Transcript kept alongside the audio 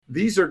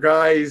these are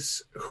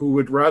guys who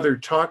would rather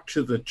talk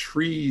to the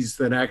trees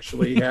than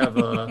actually have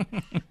a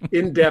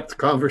in-depth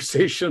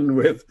conversation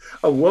with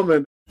a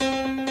woman.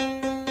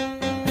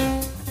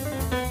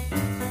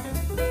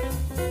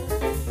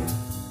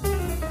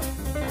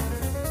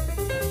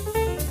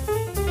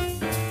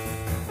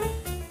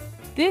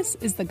 This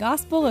is the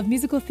Gospel of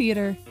Musical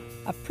Theater,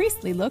 a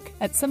priestly look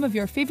at some of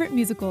your favorite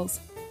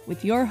musicals,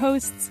 with your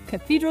hosts,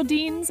 cathedral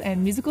deans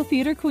and musical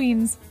theater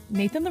queens,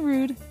 Nathan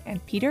LaRude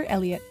and Peter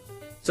Elliott.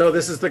 So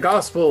this is the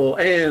Gospel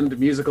and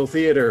Musical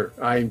Theater.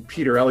 I'm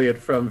Peter Elliott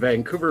from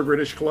Vancouver,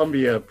 British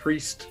Columbia,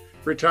 priest,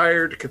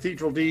 retired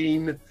cathedral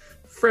dean,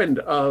 friend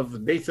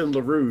of Nathan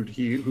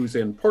LaRude, who's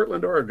in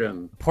Portland,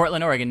 Oregon.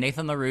 Portland, Oregon.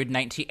 Nathan LaRude,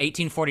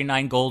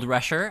 1849 gold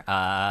rusher,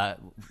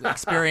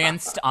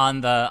 experienced on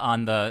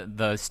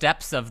the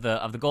steps of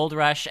the gold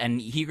rush,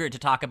 and eager to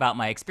talk about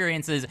my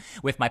experiences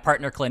with my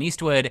partner Clint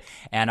Eastwood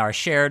and our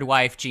shared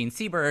wife Jean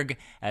Seberg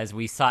as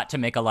we sought to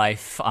make a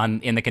life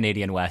in the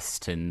Canadian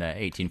West in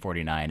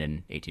 1849 and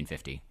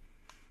 1850.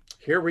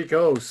 Here we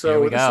go.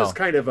 So this is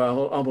kind of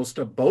almost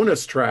a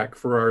bonus track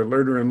for our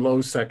Lerner and Lowe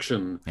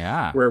section,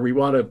 where we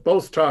want to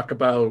both talk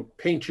about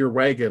Paint Your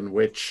Wagon,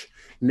 which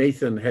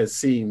Nathan has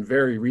seen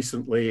very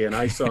recently, and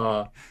I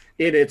saw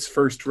in its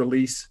first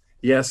release.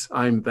 Yes,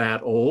 I'm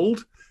that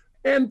old.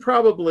 And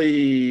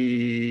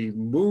probably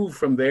move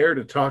from there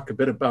to talk a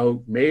bit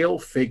about male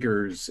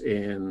figures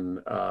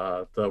in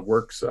the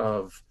works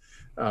of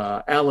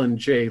Alan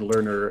J.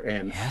 Lerner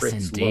and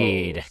Fritz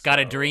indeed. Lowe. Got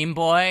a dream,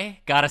 boy?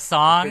 Got a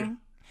song?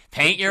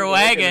 Paint your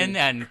wagon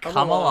and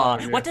come along.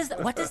 Yeah. What does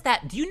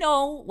that? Do you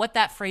know what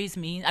that phrase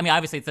means? I mean,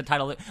 obviously it's the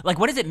title. Like,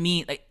 what does it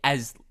mean?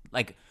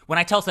 Like when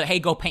I tell someone, "Hey,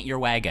 go paint your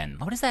wagon."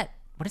 What does that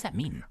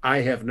mean? I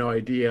have no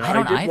idea.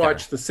 I did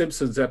watch the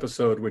Simpsons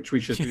episode, which we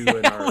should do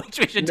in our which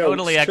we should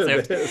totally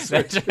excerpt.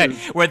 That's right,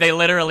 where they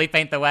literally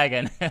paint the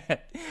wagon.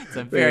 It's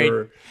a very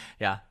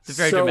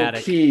dramatic.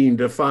 So keen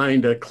to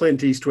find a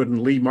Clint Eastwood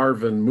and Lee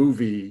Marvin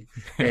movie,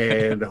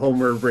 and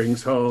Homer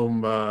brings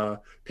home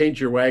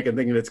Paint Your Wagon,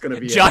 thinking it's going to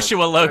be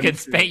Joshua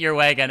Logan's Paint Your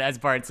Wagon, as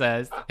Bart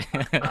says.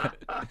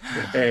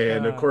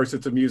 And of course,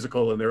 it's a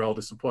musical, and they're all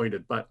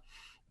disappointed. But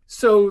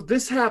so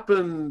this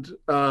happened.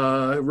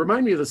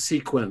 Remind me of the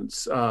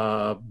sequence.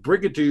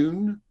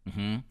 Brigadoon.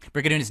 Mm-hmm.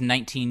 Brigadoon is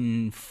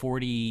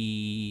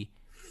 1940.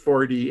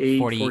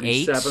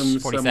 47,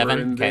 somewhere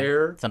in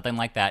there. Something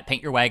like that.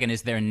 Paint Your Wagon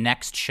is their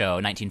next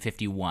show,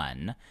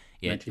 1951.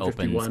 It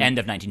opens, end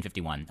of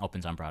 1951,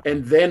 opens on Broadway.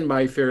 And then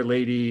My Fair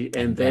Lady,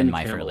 and then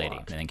My Camelot. Fair Lady,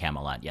 and then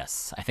Camelot,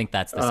 yes. I think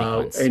that's the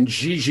sequence. And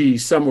Gigi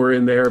somewhere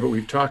in there, but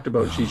we've talked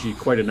about Gigi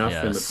quite enough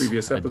in the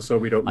previous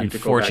episode. We don't need to go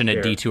back there.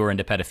 Unfortunate detour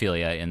into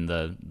pedophilia in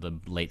the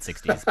late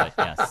 60s, but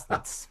yes,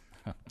 that's...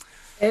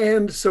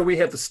 And so we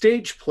have the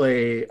stage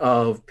play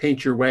of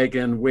Paint Your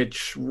Wagon,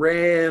 which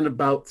ran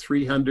about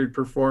 300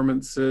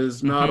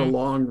 performances, not a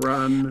long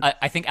run.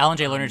 I think Alan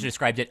J. Lerner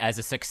described it as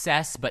a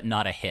success, but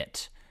not a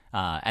hit.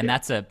 And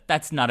that's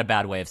not a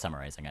bad way of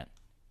summarizing it.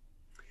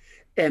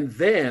 And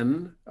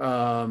then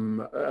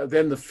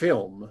the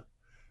film,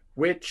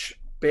 which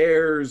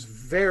bears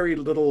very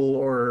little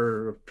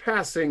or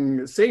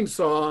passing same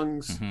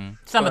songs. Mm-hmm.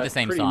 Some of the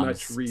same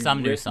songs,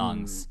 some new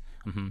songs.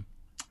 Mm-hmm.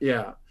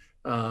 Yeah.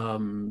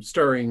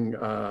 Starring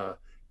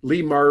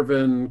Lee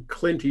Marvin,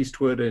 Clint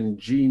Eastwood, and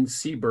Jean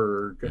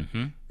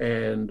Seberg,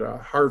 and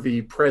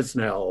Harvey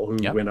Presnell, who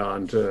went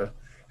on to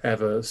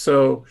have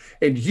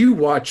and you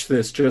watched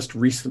this just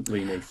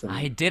recently, Nathan.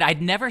 I did. I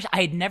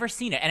had never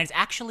seen it, and it's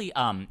actually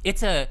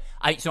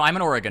so I'm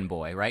an Oregon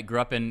boy, right?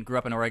 Grew up in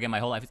Oregon my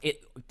whole life.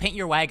 Paint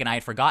Your Wagon, I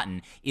had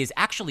forgotten, is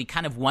actually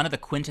kind of one of the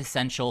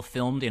quintessential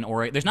filmed in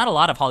Oregon. There's not a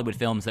lot of Hollywood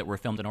films that were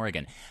filmed in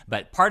Oregon,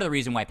 but part of the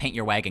reason why Paint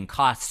Your Wagon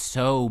cost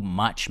so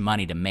much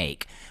money to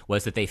make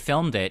was that they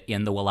filmed it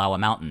in the Wallowa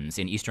Mountains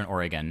in eastern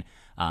Oregon.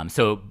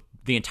 So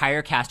the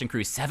entire cast and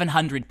crew,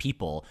 700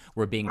 people,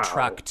 were being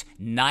trucked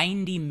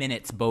 90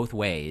 minutes both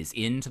ways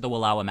into the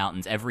Wallowa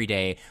Mountains every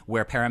day,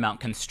 where Paramount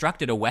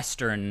constructed a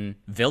Western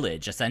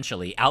village,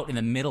 essentially, out in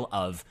the middle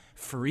of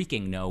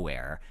freaking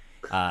nowhere.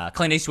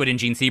 Clint Eastwood and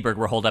Jean Seberg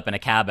were holed up in a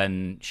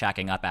cabin,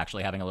 shacking up,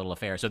 actually having a little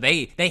affair. So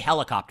they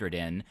helicoptered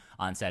in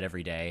on set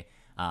every day.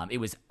 It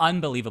was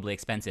unbelievably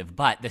expensive,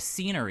 but the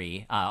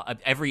scenery,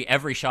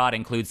 every shot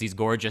includes these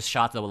gorgeous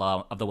shots of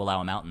the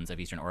Wallowa Mountains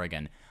of eastern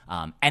Oregon.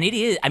 And it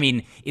is, I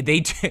mean,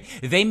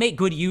 they make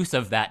good use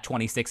of that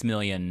 $26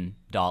 million.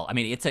 I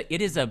mean,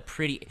 it is a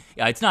pretty,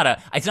 it's not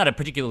a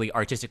particularly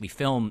artistically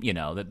filmed,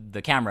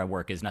 the camera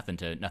work is nothing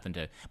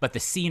to, but the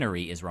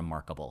scenery is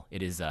remarkable.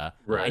 It is,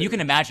 you can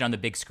imagine on the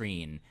big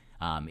screen.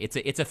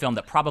 It's a film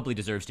that probably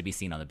deserves to be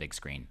seen on the big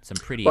screen.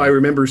 I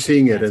remember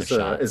seeing it as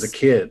a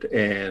kid,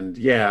 and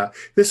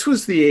this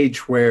was the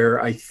age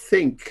where I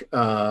think it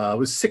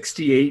was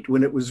 1968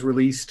 when it was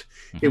released.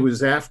 Mm-hmm. It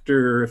was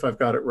after, if I've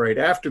got it right,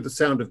 after The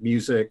Sound of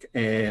Music,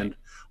 and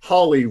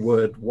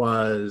Hollywood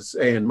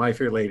and My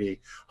Fair Lady.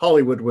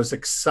 Hollywood was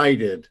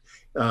excited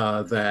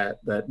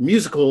that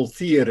musical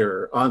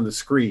theater on the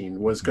screen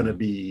was going to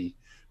be,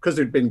 because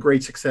there'd been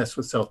great success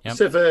with South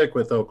Pacific,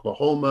 with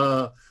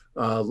Oklahoma.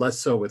 Less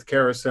so with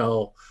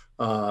Carousel.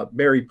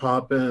 Mary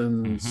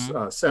Poppins,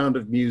 Sound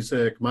of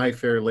Music, My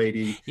Fair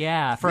Lady.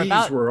 Yeah, for these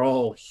about were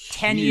all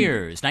 10 huge.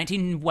 years.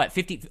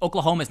 50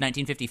 Oklahoma is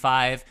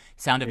 1955,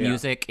 Sound of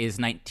Music is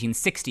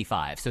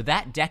 1965. So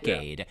that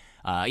decade,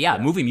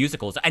 movie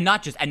musicals, and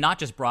not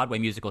just Broadway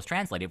musicals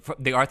translated.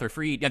 The Arthur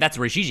Freed, that's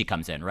where Gigi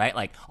comes in, right?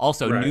 Like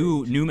also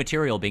new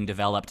material being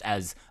developed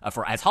as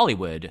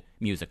Hollywood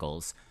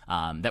musicals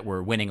that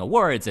were winning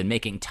awards and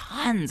making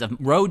tons of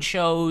road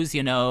shows,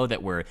 that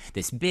were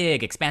this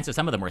big, expansive.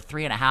 Some of them were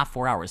 3.5,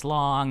 4 hours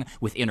long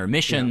with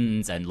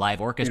intermissions and live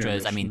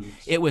orchestras. I mean,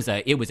 it was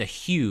a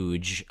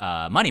huge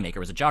moneymaker. It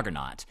was a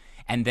juggernaut.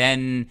 And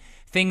then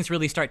things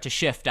really start to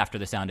shift after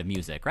The Sound of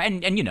Music, right?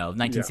 And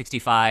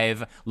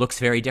 1965 looks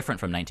very different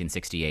from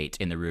 1968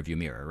 in the rearview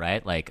mirror,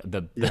 right? Like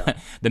the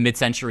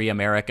mid-century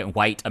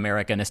white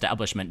American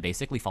establishment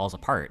basically falls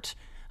apart.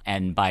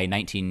 And by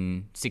late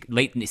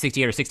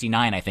 68 or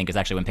 69, I think, is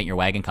actually when Paint Your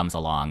Wagon comes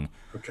along.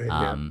 Okay,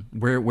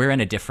 we're in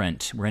a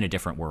different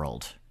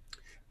world.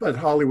 But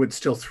Hollywood's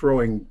still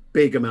throwing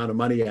big amount of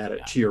money at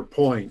it, to your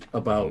point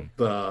about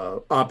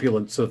the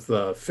opulence of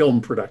the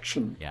film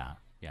production. Yeah.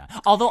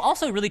 Although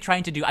also really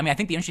trying to do, I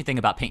think the interesting thing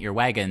about Paint Your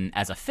Wagon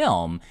as a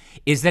film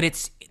is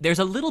that there's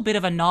a little bit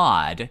of a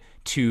nod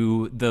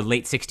to the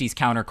late 60s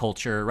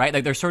counterculture, right?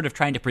 Like they're sort of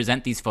trying to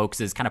present these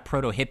folks as kind of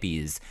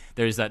proto-hippies.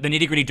 There's the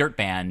Nitty Gritty Dirt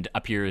Band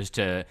appears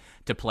to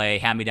play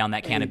Hand Me Down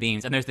That Can of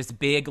Beans. And there's this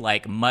big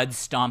like mud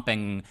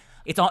stomping,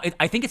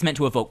 I think it's meant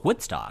to evoke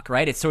Woodstock,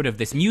 right? It's sort of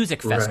this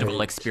music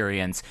festival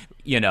experience.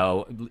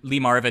 Lee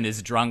Marvin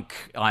is drunk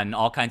on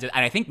all kinds of,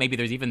 and I think maybe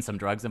there's even some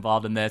drugs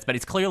involved in this, but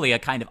it's clearly a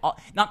kind of,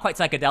 not quite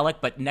psychedelic,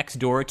 but next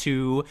door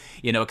to,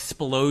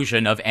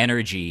 explosion of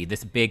energy,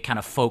 this big kind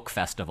of folk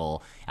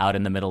festival out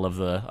in the middle of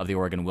the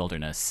Oregon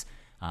wilderness.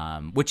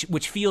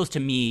 Which feels to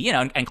me,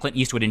 and Clint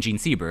Eastwood and Gene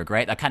Seberg,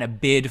 right? A kind of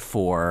bid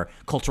for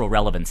cultural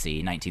relevancy,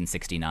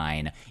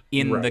 1969,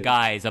 in the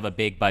guise of a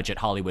big budget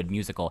Hollywood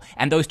musical.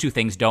 And those two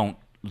things don't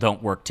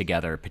work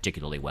together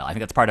particularly well. I think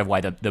that's part of why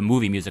the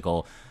movie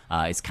musical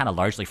is kind of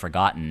largely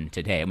forgotten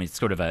today. I mean,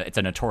 it's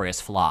a notorious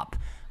flop.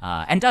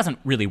 And doesn't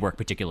really work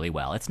particularly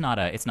well. It's not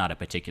a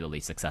particularly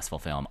successful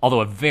film,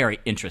 although a very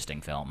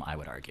interesting film, I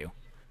would argue.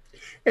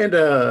 And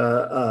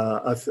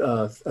a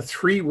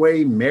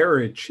three-way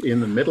marriage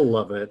in the middle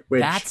of it,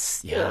 which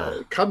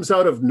comes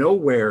out of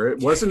nowhere. It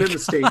wasn't in the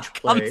stage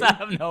play. Comes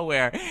out of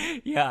nowhere.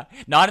 Yeah,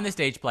 not in the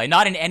stage play.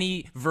 Not in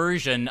any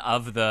version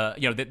of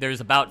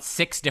there's about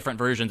 6 different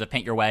versions of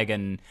Paint Your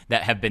Wagon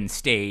that have been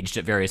staged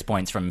at various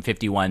points from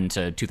 51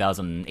 to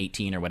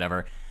 2018 or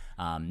whatever.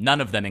 None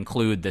of them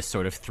include this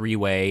sort of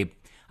three-way,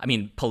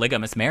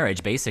 polygamous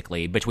marriage,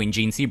 basically, between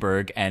Gene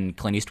Seberg and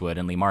Clint Eastwood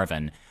and Lee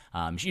Marvin.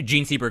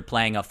 Gene Seberg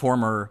playing a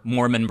former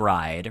Mormon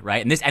bride,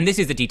 right? And this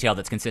is a detail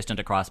that's consistent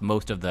across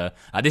most of the.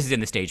 This is in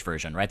the stage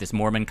version, right? This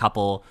Mormon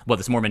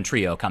this Mormon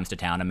trio comes to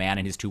town, a man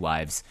and his 2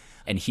 wives,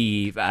 and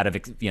he, out of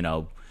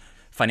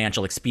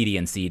financial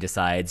expediency,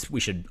 decides we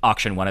should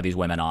auction one of these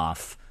women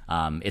off.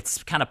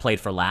 It's kind of played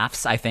for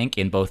laughs, I think,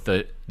 in both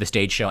the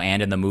stage show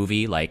and in the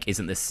movie. Like,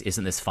 isn't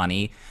this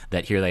funny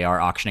that here they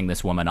are auctioning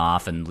this woman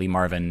off, and Lee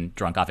Marvin,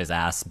 drunk off his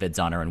ass, bids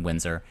on her and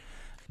wins her.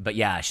 But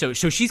yeah, so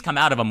she's come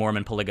out of a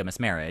Mormon polygamous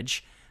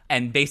marriage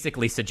and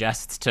basically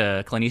suggests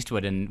to Clint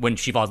Eastwood, and when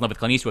she falls in love with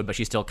Clint Eastwood, but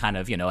she still kind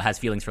of, has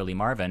feelings for Lee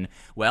Marvin.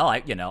 Well,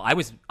 I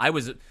was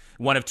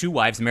one of 2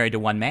 wives married to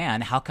one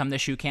man. How come the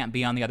shoe can't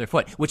be on the other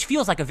foot? Which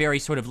feels like a very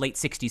sort of late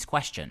 60s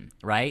question,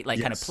 right?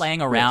 Like kind of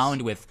playing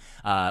around with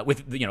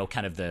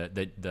kind of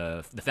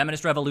the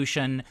feminist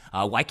revolution.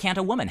 Why can't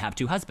a woman have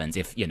 2 husbands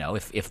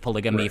if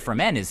polygamy for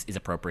men is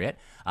appropriate?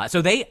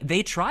 So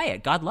they try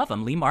it. God love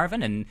them. Lee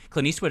Marvin and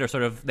Clint Eastwood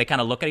are they kind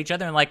of look at each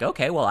other and like,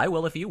 okay, well, I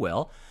will if you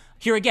will.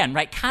 Here again,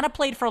 right? Kind of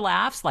played for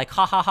laughs, like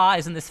ha ha ha,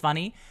 isn't this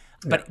funny?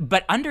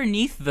 But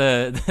underneath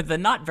the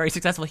not very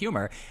successful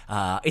humor,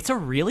 it's a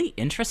really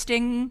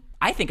interesting,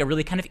 I think, a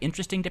really kind of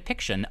interesting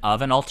depiction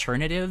of an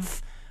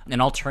alternative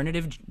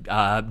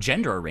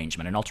gender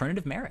arrangement, an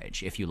alternative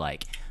marriage, if you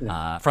like,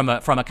 from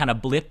a kind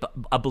of blip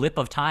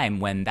of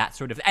time when that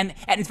sort of and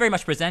it's very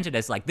much presented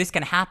as like this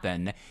can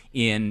happen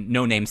in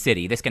No Name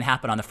City, this can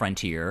happen on the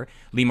frontier.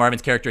 Lee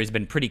Marvin's character has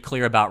been pretty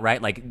clear about,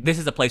 right, like this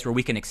is a place where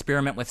we can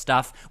experiment with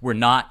stuff. We're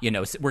not,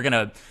 we're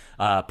gonna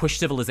push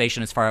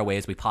civilization as far away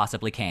as we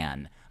possibly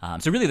can.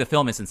 So really, the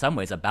film is in some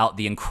ways about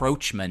the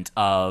encroachment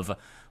of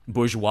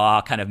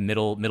bourgeois kind of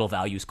middle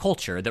values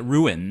culture that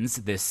ruins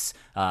this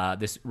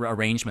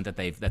arrangement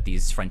that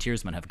these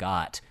frontiersmen have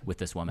got with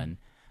this woman.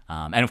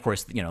 And of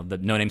course, the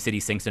No Name City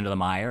sinks into the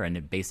mire, and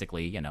it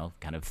basically,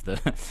 kind of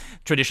the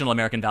traditional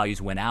American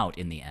values win out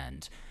in the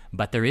end.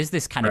 But there is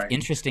this kind of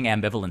interesting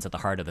ambivalence at the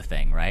heart of the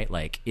thing, right?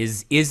 Like,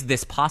 is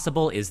this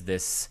possible? Is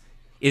this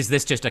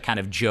just a kind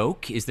of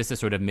joke? Is this a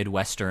sort of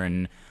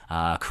Midwestern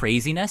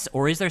craziness?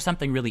 Or is there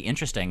something really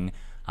interesting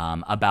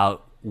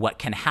about what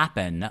can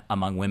happen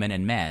among women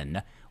and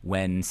men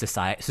when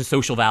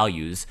social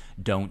values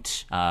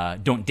don't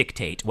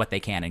dictate what they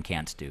can and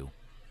can't do?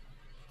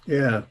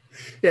 Yeah,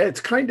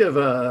 it's kind of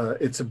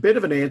it's a bit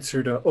of an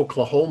answer to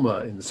Oklahoma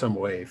in some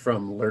way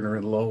from Lerner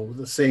and Lowe.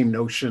 The same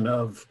notion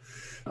of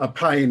a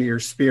pioneer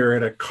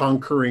spirit, a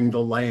conquering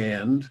the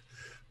land,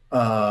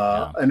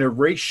 an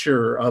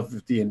erasure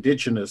of the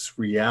indigenous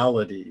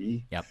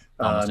reality. Yep,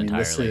 almost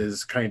entirely. This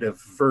is kind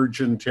of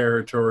virgin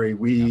territory.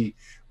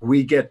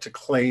 We get to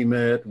claim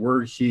it.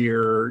 We're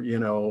here.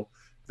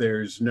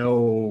 There's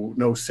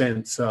no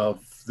sense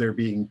of there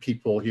being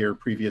people here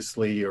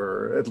previously,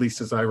 or at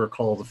least as I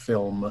recall the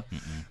film.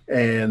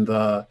 And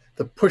the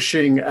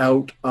pushing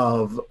out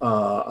of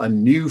a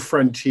new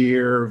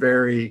frontier,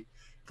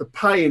 the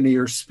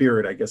pioneer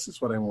spirit, I guess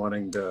is what I'm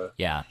wanting to.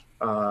 Yeah.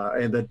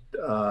 And that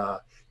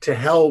to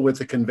hell with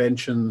the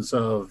conventions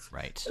of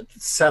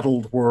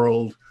settled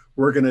world.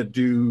 We're going to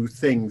do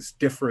things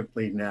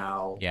differently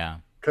now. Yeah.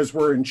 Because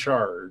we're in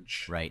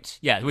charge. Right.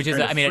 Yeah. Which is,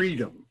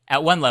 freedom.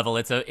 At one level,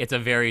 it's a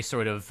very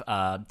sort of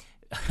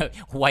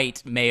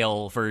white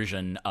male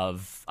version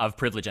of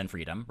privilege and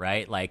freedom,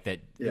 right? Like that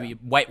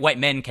white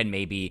men can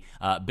maybe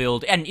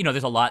build, and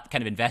there's a lot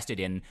kind of invested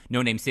in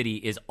No Name City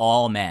is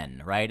all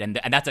men, right? And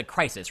that's a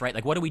crisis, right?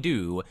 Like, what do we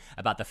do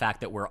about the fact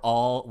that we're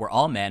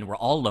all men, we're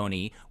all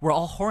lonely, we're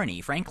all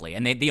horny, frankly,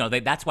 and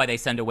that's why they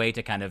send away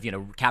to kind of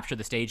capture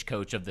the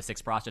stagecoach of the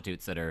 6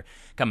 prostitutes that are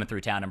coming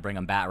through town and bring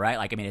them back, right?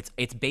 Like, I mean,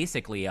 it's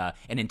basically an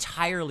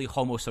entirely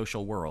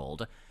homosocial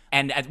world.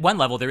 And at one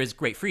level, there is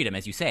great freedom,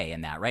 as you say,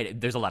 in that, right?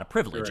 There's a lot of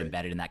privilege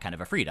embedded in that kind of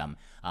a freedom.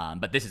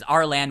 But this is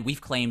our land. We've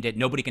claimed it.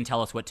 Nobody can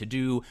tell us what to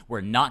do. We're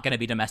not going to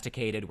be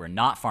domesticated. We're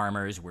not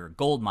farmers. We're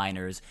gold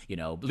miners.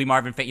 Lee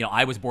Marvin,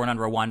 I was born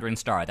under a wandering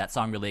star. That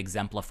song really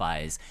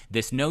exemplifies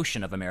this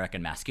notion of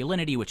American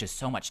masculinity, which is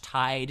so much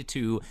tied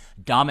to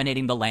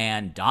dominating the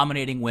land,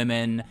 dominating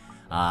women.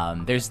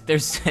 It's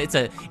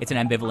an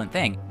ambivalent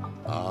thing.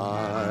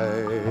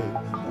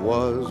 I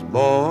was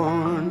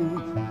born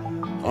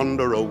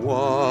under a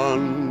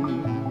wandering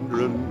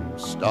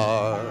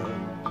star.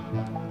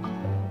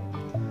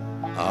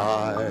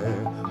 I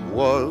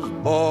was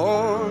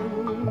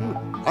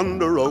born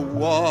under a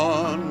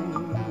wandering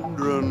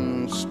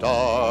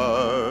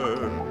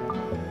star.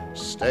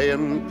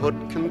 Staying put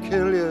can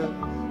kill you,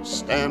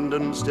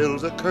 standing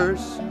still's a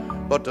curse.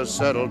 But to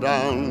settle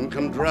down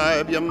can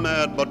drive you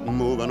mad, but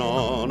moving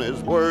on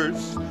is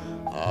worse.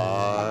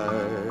 I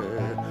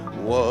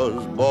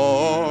was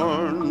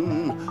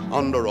born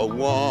under a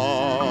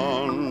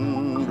wandering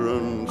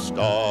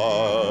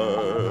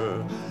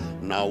star.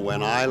 Now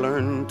when I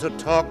learned to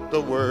talk,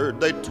 the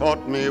word they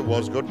taught me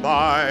was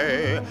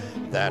goodbye.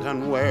 That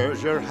and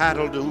where's your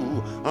hat'll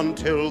do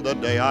until the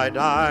day I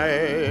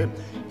die.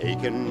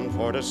 Aching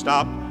for to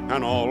stop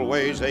and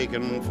always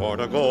aching for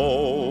to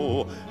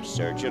go.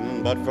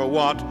 Searching but for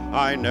what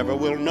I never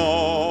will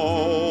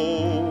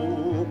know.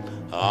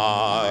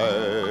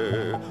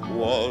 I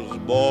was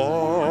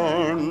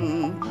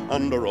born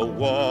under a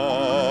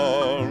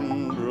wandering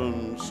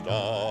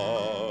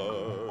star.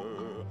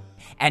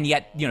 And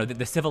yet,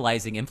 the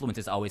civilizing influence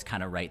is always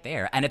kind of right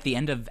there. And at the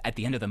end of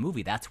the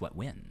movie, that's what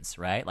wins,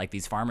 right? Like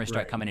these farmers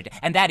start coming in,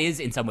 and that is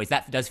in some ways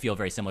that does feel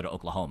very similar to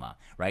Oklahoma,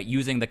 right?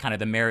 Using the kind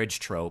of the marriage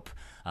trope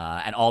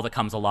and all that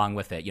comes along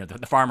with it.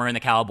 The farmer and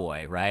the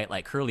cowboy, right?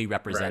 Like Curly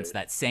represents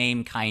that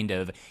same kind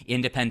of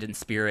independent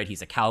spirit.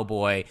 He's a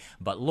cowboy,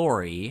 but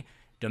Lori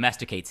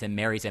domesticates him,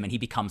 marries him, and he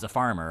becomes a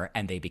farmer,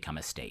 and they become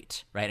a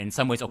state, right? And in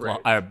some ways,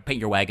 Paint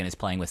Your Wagon is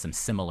playing with some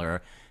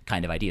similar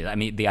kind of ideas. I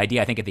mean, the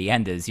idea I think at the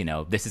end is,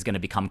 this is going to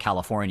become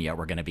California.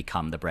 We're going to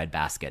become the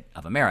breadbasket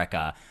of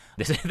America.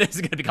 This is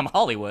going to become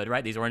Hollywood,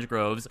 right? These orange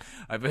groves,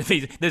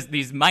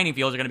 these mining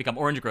fields are going to become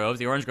orange groves.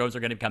 The orange groves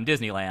are going to become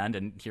Disneyland,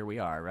 and here we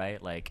are,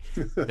 right? Like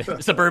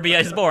suburbia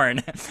is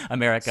born,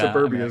 America.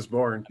 Suburbia is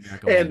born,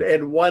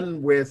 and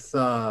one with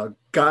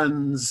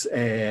guns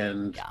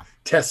and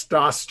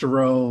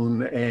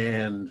testosterone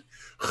and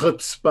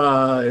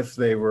chutzpah. If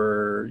they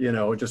were,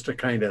 just a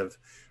kind of,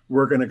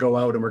 we're going to go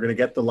out and we're going to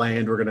get the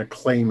land, we're going to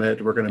claim it,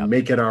 we're going to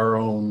make it our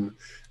own.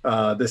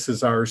 This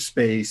is our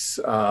space.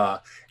 And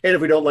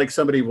if we don't like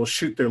somebody, we'll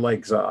shoot their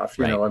legs off.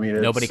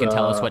 Nobody can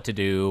tell us what to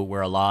do.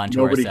 We're a law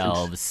unto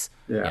ourselves.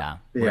 We're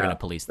going to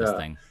police this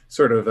thing.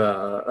 Sort of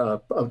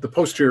the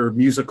poster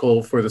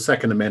musical for the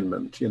Second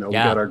Amendment. We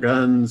got our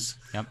guns.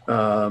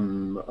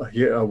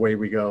 Away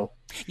we go.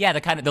 Yeah,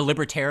 the kind of the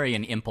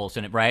libertarian impulse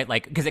in it, right?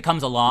 Like, because it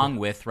comes along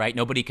with, right?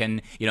 Nobody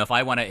can, if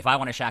I want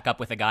to shack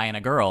up with a guy and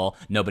a girl,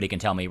 nobody can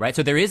tell me, right?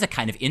 So there is a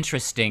kind of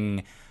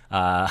interesting,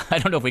 I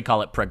don't know if we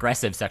call it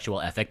progressive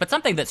sexual ethic, but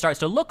something that starts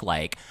to look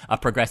like a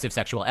progressive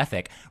sexual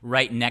ethic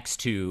right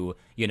next to,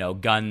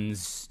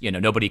 guns.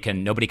 Nobody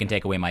can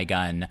take away my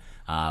gun.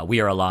 We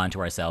are a law unto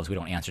ourselves. We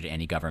don't answer to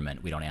any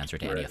government. We don't answer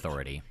to any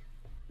authority.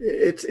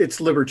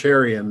 It's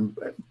libertarian,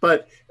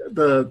 but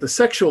the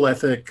sexual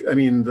ethic, I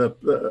mean,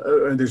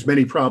 there's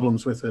many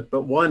problems with it,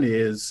 but one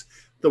is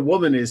the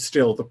woman is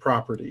still the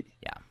property.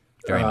 Yeah,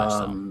 very much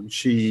so.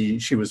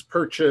 She was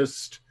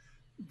purchased,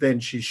 then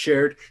she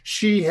shared.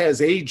 She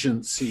has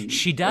agency.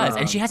 She does,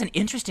 and she has an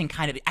interesting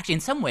kind of, actually,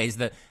 in some ways,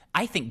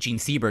 I think Gene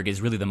Seberg is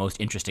really the most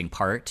interesting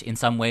part, in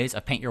some ways,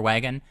 of Paint Your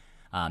Wagon.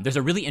 There's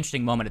a really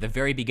interesting moment at the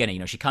very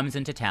beginning. She comes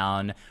into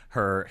town.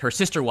 Her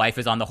sister wife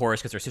is on the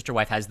horse because her sister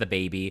wife has the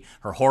baby.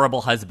 Her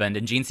horrible husband,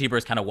 and Jean Sieber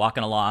is kind of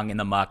walking along in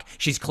the muck.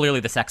 She's clearly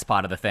the sex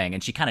pot of the thing,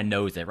 and she kind of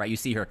knows it, right? You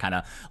see her kind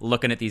of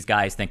looking at these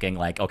guys thinking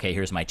like, okay,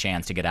 here's my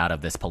chance to get out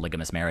of this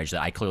polygamous marriage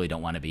that I clearly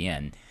don't want to be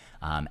in.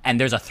 And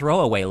there's a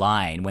throwaway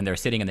line when they're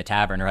sitting in the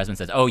tavern. Her husband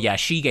says, oh, yeah,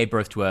 she gave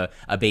birth to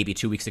a baby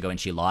 2 weeks ago and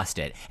she lost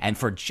it. And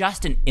for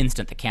just an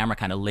instant, the camera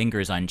kind of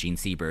lingers on Jean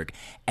Seberg,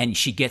 and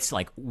she gets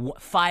like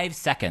 5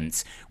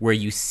 seconds where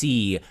you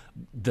see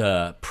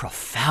the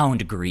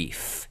profound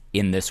grief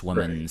in this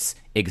woman's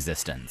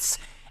existence.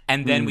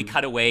 And then we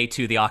cut away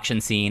to the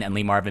auction scene, and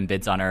Lee Marvin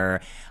bids on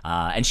her,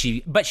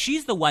 but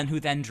she's the one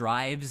who then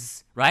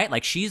drives, right?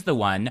 Like, she's the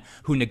one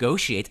who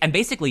negotiates and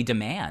basically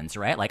demands,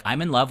 right? Like,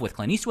 I'm in love with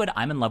Clint Eastwood,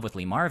 I'm in love with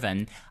Lee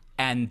Marvin,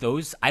 and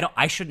those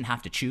I shouldn't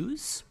have to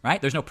choose,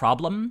 right? There's no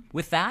problem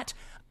with that.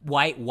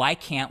 Why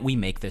can't we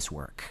make this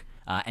work?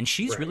 And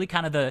she's really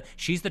kind of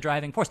she's the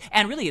driving force.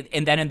 And really,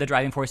 and then in the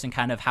driving force and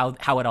kind of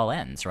how it all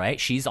ends, right?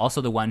 She's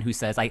also the one who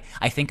says, I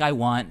think I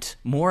want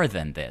more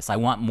than this. I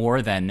want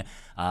more than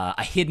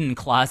a hidden,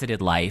 closeted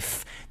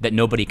life that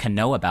nobody can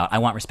know about. I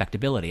want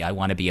respectability. I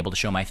want to be able to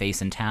show my face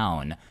in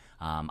town.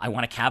 I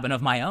want a cabin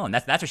of my own.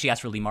 That's what she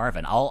asked for Lee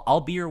Marvin.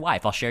 I'll be your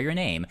wife. I'll share your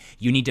name.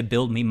 You need to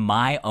build me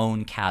my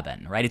own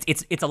cabin, right?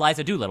 It's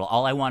Eliza Doolittle.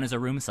 All I want is a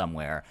room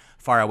somewhere,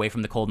 far away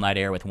from the cold night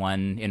air with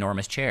one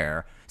enormous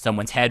chair,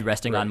 someone's head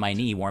resting on my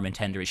knee, warm and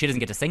tender. She doesn't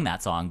get to sing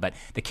that song, but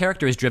the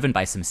character is driven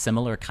by some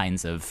similar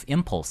kinds of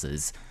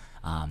impulses.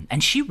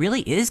 And she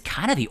really is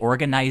kind of the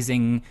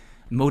organizing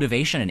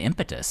motivation and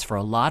impetus for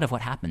a lot of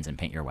what happens in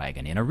Paint Your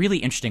Wagon in a really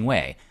interesting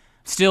way.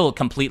 Still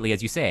completely,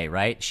 as you say,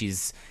 right?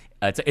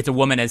 It's a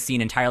woman as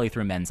seen entirely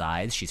through men's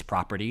eyes. She's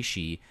property.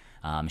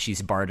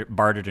 She's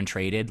bartered and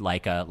traded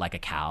like a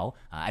cow,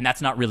 and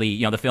that's not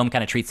really, the film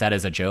kind of treats that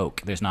as a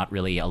joke. There's not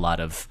really a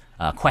lot of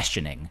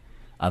questioning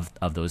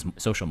of those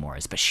social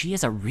mores, but she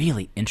is a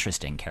really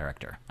interesting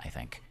character, I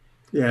think.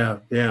 Yeah.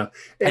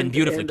 And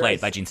beautifully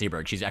played by Jean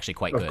Seberg. She's actually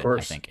quite good,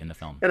 I think, in the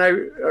film. And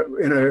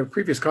in a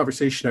previous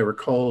conversation, I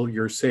recall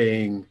you're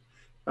saying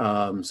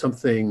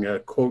something, a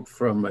quote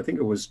from, I think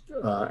it was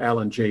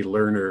Alan J.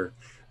 Lerner,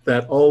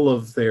 that all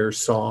of their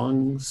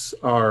songs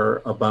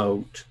are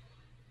about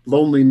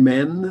lonely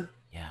men.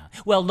 Yeah.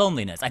 Well,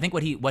 loneliness. I think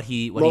what he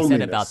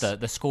said about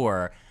the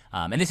score,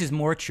 and this is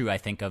more true, I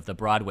think, of the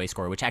Broadway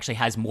score, which actually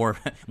has more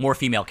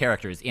female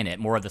characters in it.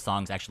 More of the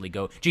songs actually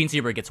go. Jean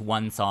Seberg gets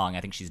one song. I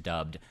think she's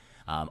dubbed.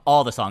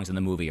 All the songs in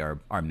the movie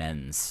are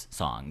men's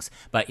songs.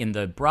 But in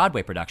the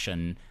Broadway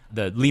production,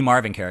 the Lee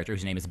Marvin character,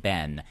 whose name is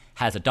Ben,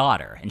 has a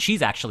daughter, and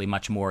she's actually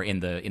much more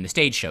in the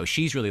stage show.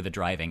 She's really the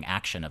driving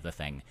action of the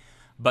thing.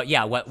 But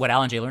yeah, what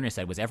Alan J. Lerner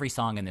said was every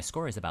song in this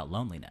score is about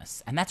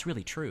loneliness, and that's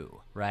really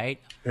true,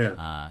 right?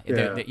 Yeah.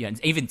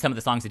 Even some of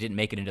the songs that didn't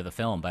make it into the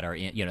film, but are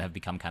have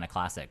become kind of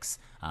classics.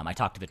 I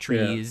Talk to the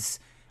Trees,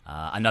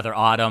 Another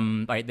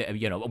Autumn, right?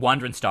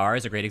 Wandering Star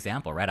is a great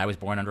example, right? I was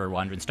born under a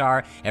wandering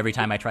star. Every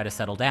time I try to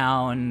settle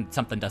down,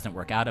 something doesn't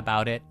work out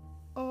about it.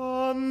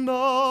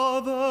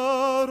 Another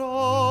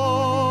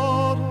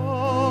autumn,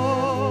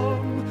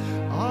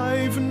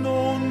 I've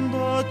known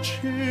the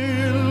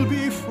chill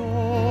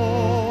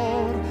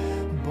before,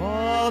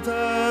 but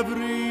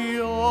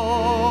every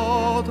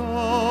autumn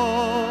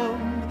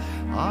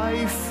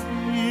I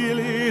feel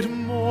it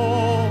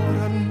more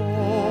and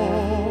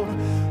more,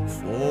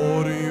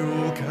 for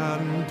you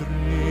can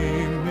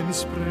dream in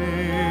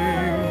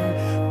spring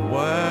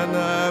when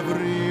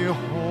every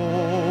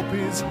hope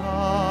is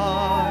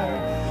high,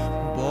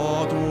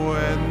 but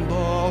when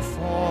the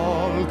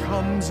fall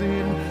comes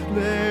in,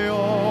 they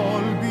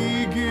all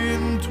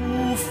begin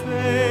to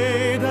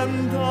fade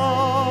and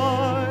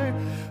die.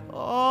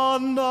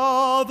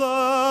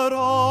 Another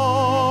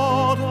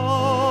autumn,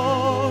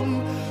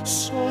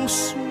 so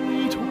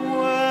sweet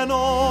when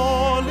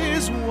all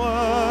is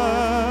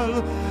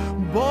well,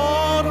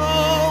 but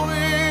how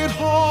it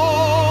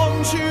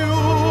haunts you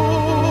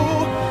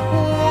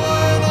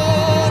when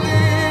all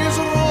is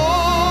wrong.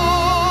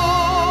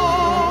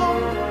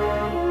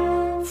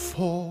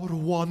 For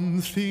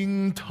one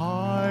thing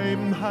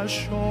time has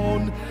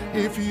shown,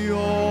 if you're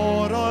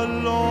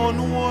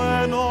alone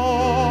when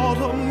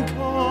autumn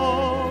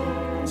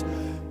comes,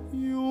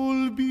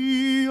 you'll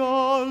be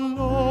alone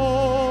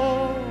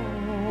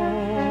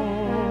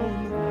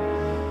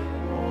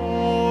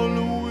all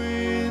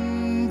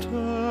winter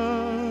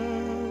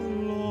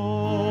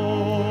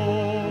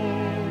long.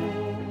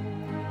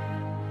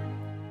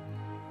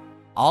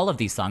 All of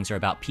these songs are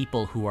about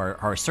people who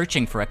are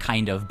searching for a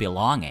kind of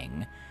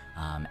belonging.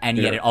 And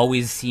yet it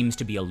always seems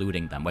to be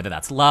eluding them, whether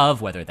that's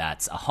love, whether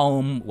that's a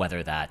home,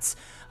 whether that's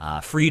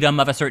freedom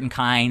of a certain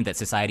kind that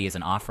society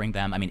isn't offering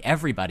them. I mean,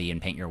 everybody in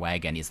Paint Your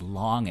Wagon is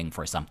longing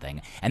for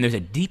something, and there's a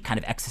deep kind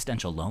of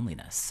existential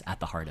loneliness at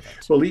the heart of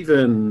it. Well,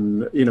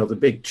 even, the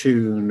big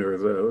tune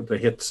or the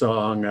hit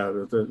song,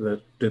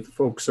 the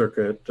folk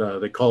circuit,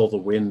 They Call the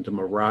Wind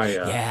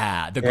Mariah.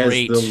 Yeah, the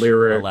great the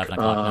lyric, 11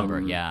 o'clock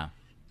number, yeah.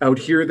 Out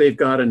here they've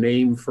got a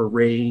name for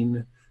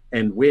rain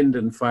and wind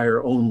and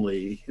fire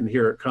only, and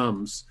here it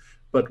comes.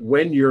 but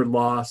when you're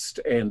lost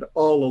and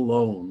all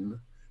alone,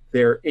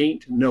 there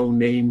ain't no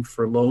name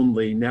for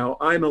lonely. Now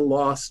I'm a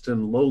lost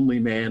and lonely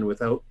man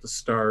without the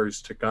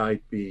stars to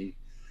guide me.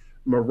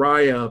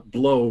 Mariah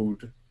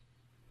blowed.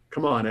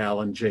 Come on,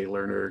 Alan J.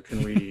 Lerner,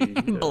 can we...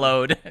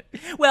 Blowed.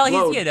 Well,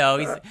 blowed.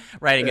 He's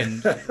writing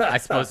in, I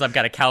suppose, some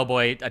kind of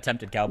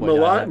attempted cowboy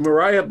dialect.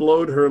 Mariah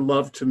blowed her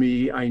love to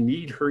me. I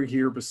need her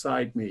here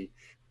beside me.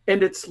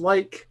 And it's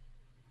like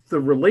the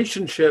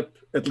relationship,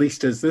 at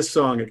least as this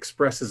song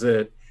expresses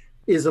it,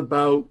 is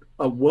about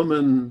a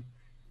woman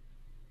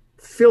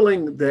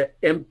filling the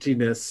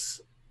emptiness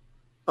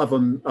of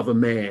a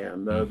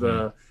man.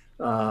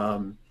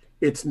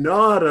 It's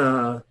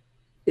not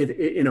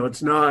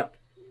it's not,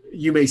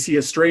 you may see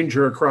a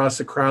stranger across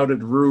a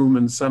crowded room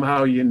and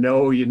somehow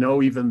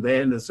even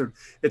then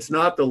it's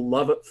not the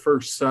love at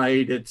first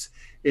sight.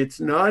 It's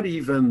not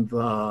even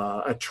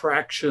the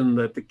attraction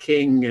that the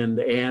king and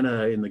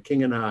Anna in The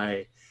King and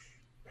I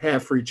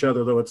have for each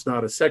other, though it's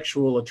not a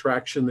sexual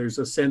attraction. There's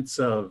a sense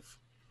of,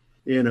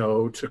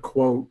 to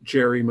quote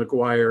Jerry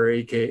Maguire,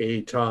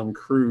 aka Tom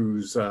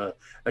Cruise, a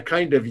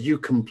kind of you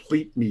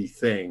complete me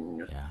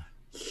thing. Yeah.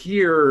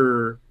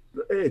 Here,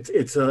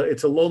 it's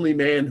a lonely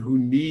man who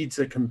needs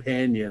a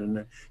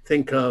companion.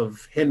 Think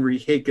of Henry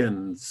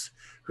Higgins,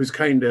 who's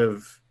kind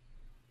of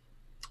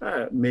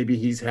maybe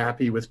he's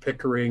happy with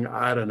Pickering,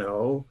 I don't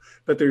know,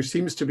 but there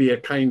seems to be a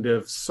kind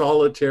of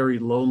solitary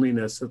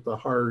loneliness at the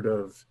heart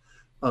of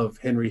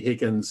Henry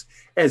Higgins,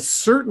 as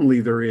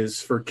certainly there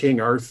is for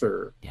King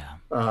Arthur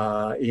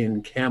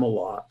in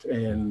Camelot.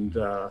 And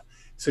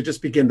so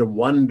just begin to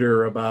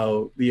wonder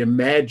about the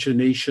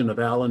imagination of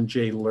Alan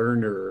J.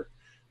 Lerner.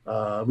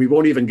 We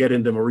won't even get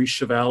into Maurice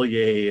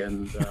Chevalier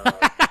and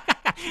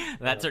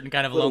that certain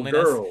kind of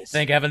loneliness. Girls.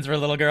 Thank heavens for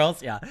little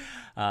girls. Yeah.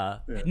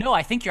 No,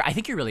 I think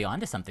you're really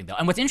onto something though.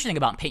 And what's interesting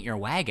about Paint Your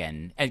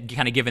Wagon,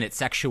 kind of given its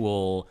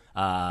sexual,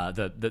 I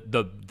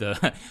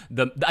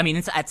mean,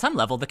 it's at some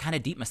level the kind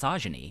of deep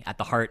misogyny at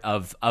the heart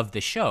of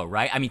the show,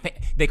 right? I mean,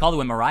 they call the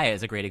wind Mariah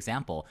is a great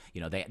example.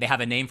 They have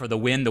a name for the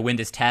wind. The wind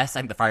is Tess. I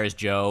think the fire is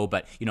Joe.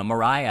 But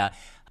Mariah,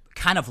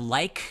 kind of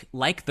like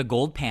the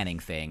gold panning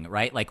thing,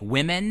 right? Like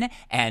women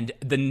and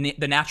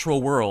the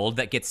natural world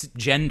that gets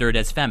gendered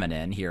as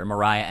feminine here,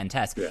 Mariah and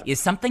Tess, is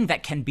something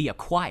that can be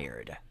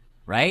acquired,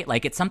 right?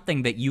 Like it's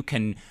something that you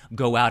can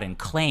go out and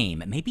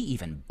claim, maybe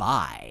even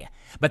buy.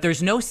 But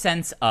there's no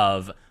sense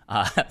of,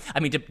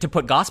 to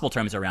put gospel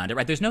terms around it,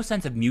 right? There's no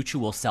sense of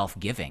mutual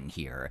self-giving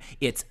here.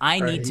 It's, I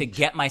need to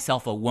get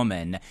myself a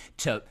woman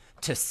to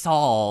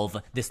solve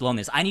this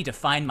loneliness. I need to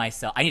find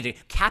myself, I need to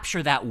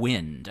capture that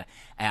wind,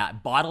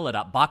 bottle it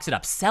up, box it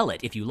up, sell it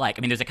if you like.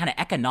 I mean, there's a kind of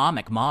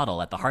economic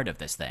model at the heart of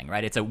this thing,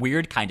 right? It's a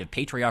weird kind of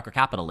patriarchal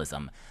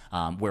capitalism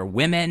where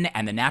women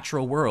and the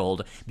natural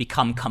world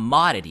become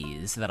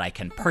commodities that I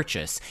can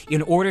purchase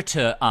in order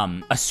to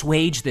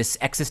assuage this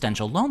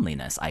existential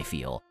loneliness, I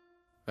feel.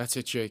 That's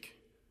it, Jake.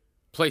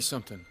 Play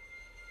something.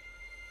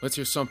 Let's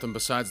hear something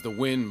besides the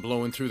wind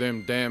blowing through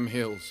them damn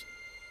hills.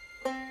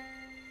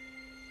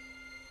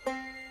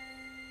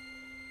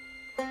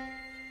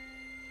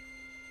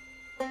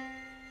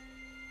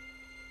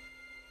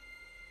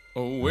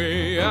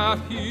 Away out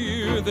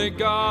here they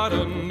got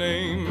a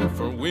name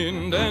for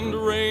wind and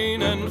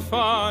rain and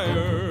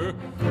fire.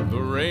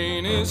 The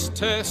rain is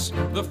Tess,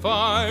 the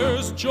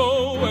fire's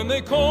Joe, and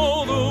they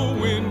call the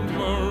wind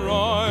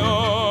Mariah.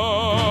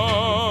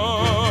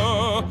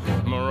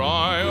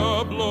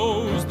 Mariah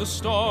blows the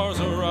stars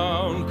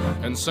around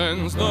and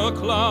sends the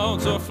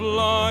clouds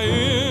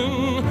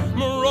a-flying.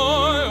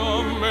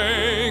 Mariah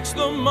makes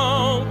the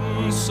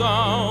mountains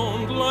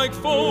sound like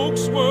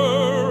folks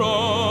were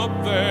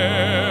up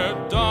there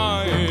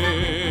dying.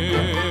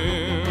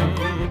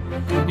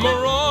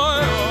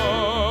 Mariah,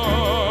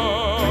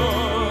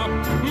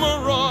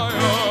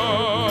 Mariah,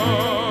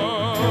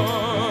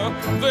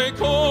 they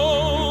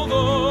call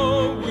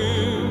the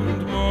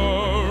wind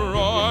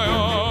Mariah.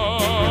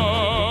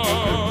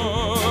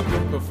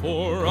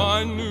 Before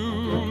I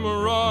knew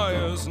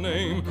Mariah's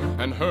name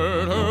and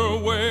heard her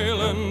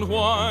wail and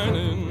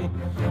whining,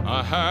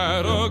 I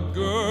had a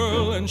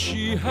girl and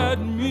she had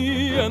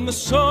me, and the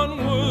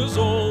sun was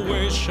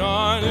always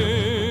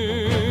shining.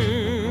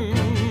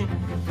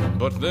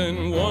 But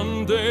then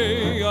one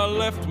day I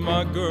left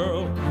my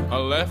girl, I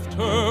left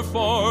her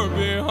far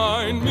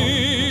behind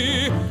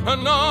me,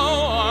 and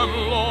now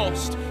I'm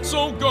lost,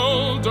 so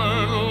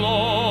golden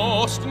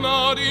lost,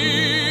 not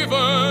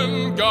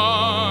even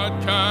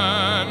God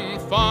can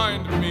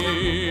find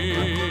me.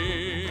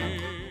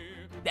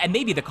 And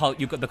maybe they call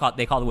the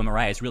Wind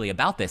Mariah is really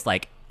about this.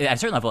 Like, at a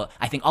certain level,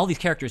 I think all these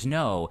characters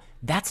know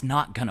that's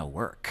not gonna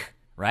work,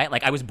 right?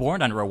 Like, I was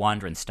born under a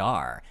wandering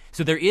star.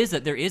 So there is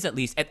at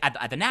least,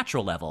 at the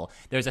natural level,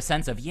 there's a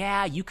sense of,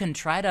 you can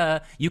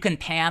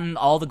pan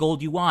all the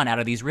gold you want out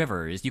of these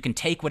rivers. You can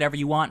take whatever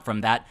you want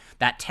from that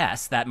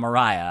Tess, that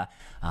Mariah,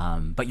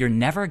 but you're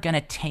never going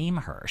to tame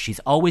her. She's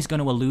always going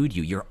to elude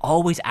you. You're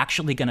always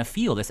actually going to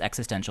feel this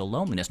existential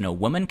loneliness. No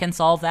woman can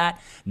solve that.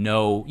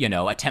 No,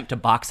 attempt to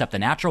box up the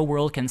natural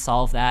world can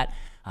solve that.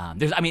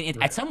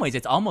 At some ways,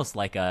 it's almost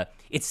like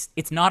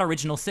it's not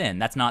original sin.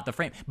 That's not the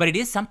frame, but it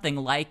is something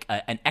like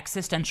an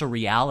existential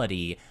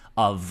reality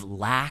of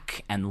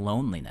lack and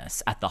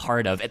loneliness at the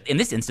heart of, in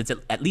this instance,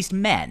 at least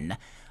men,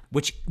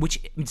 which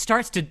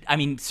starts to, I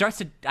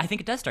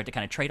think it does start to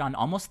kind of trade on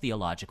almost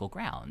theological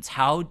grounds.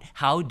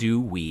 How do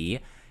we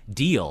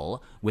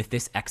deal with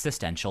this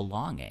existential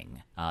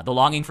longing, the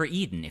longing for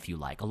Eden, if you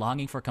like, a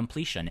longing for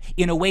completion,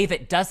 in a way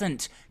that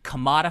doesn't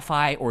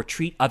commodify or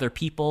treat other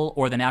people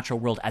or the natural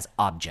world as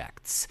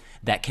objects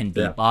that can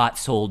be bought,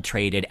 sold,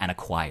 traded, and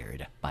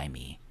acquired by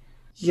me.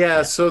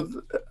 Yeah. So,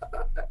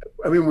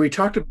 we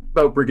talked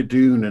about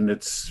Brigadoon, and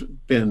it's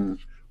been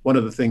one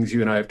of the things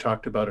you and I have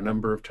talked about a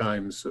number of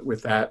times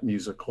with that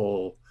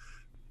musical.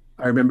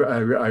 I remember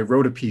I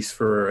wrote a piece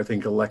for, I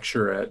think, a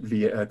lecture at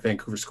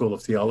Vancouver School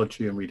of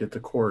Theology, and we did the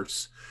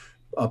course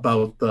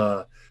about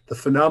the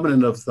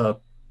phenomenon of the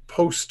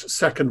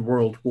post-Second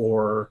World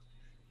War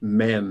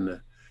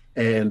men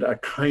and a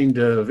kind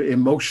of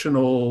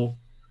emotional,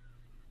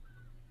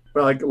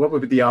 well, like, what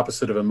would be the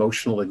opposite of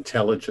emotional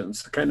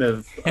intelligence? Kind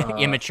of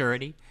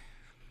immaturity.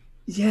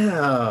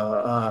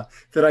 Yeah,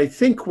 that I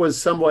think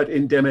was somewhat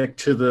endemic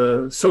to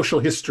the social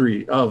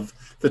history of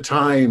the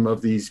time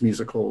of these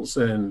musicals.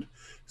 And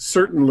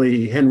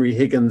certainly Henry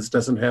Higgins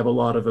doesn't have a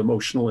lot of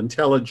emotional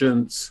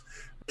intelligence.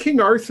 King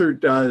Arthur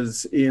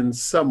does in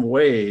some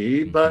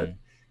way, but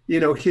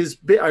I was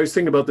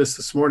thinking about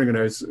this morning when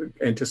I was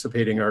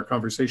anticipating our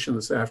conversation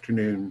this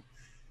afternoon.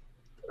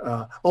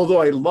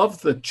 Although I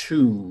love the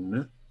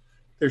tune,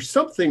 there's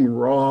something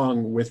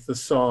wrong with the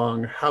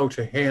song "How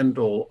to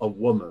Handle a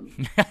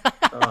Woman."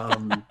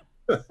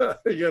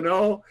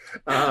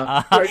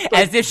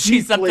 As if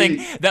she's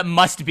something that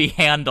must be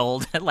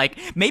handled. Like,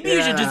 maybe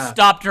you should just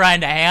stop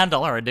trying to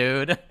handle her,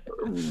 dude.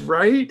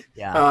 Right?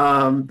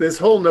 Yeah. This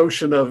whole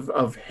notion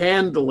of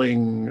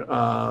handling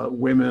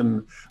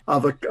women,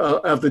 of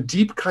the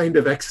deep kind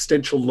of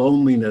existential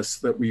loneliness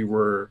that you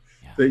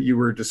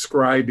were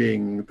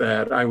describing,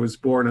 that I was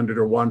born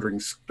under a wandering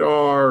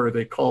star, or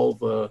they call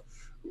the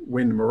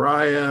wind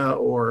Mariah,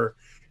 or,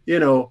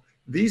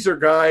 these are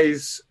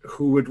guys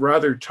who would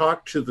rather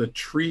talk to the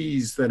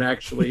trees than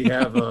actually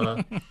have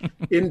a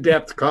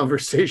in-depth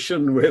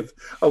conversation with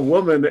a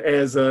woman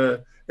as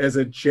a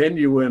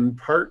genuine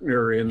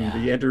partner in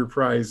the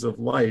enterprise of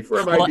life. Or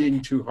am I being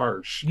too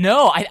harsh?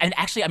 No, I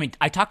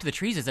Talk to the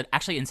Trees is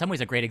actually in some ways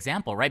a great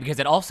example, right? Because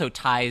it also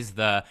ties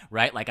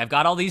right, like, I've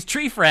got all these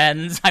tree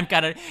friends, I've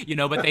got to,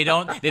 but they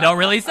don't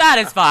really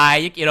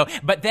satisfy,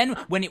 but then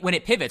when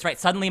it pivots, right,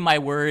 suddenly my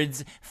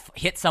words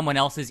hit someone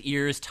else's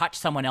ears, touch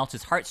someone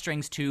else's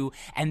heartstrings too,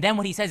 and then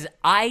what he says is,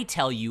 I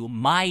tell you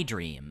my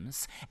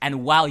dreams,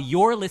 and while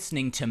you're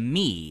listening to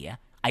me,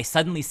 I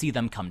suddenly see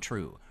them come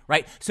true.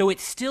 Right? So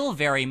it's still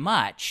very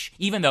much,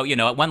 even though,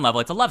 at one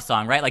level it's a love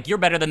song, right? Like, you're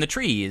better than the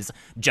trees,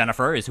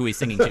 Jennifer is who he's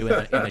singing to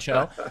in the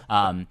show.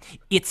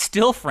 It's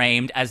still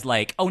framed as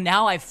like, oh,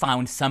 now I've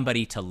found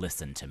somebody to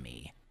listen to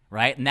me,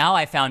 right? Now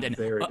I found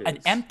an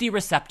empty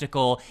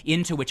receptacle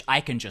into which I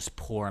can just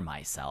pour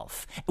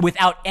myself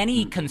without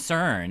any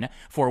concern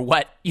for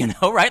what,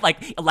 right?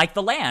 Like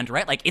the land,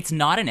 right? Like, it's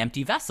not an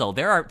empty vessel.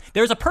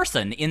 There's a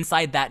person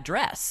inside that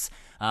dress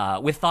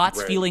with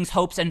thoughts, feelings,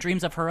 hopes, and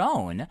dreams of her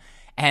own.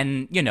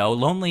 And,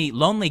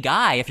 lonely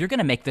guy, if you're going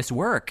to make this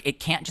work, it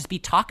can't just be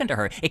talking to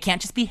her. It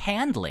can't just be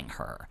handling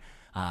her.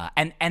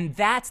 And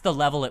that's the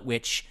level at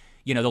which,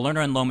 the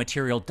Lerner and Loewe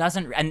material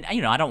doesn't, and,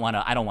 I don't want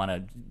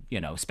to,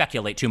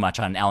 speculate too much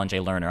on Alan J.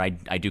 Lerner.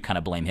 I do kind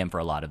of blame him for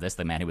a lot of this,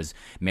 the man who was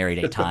married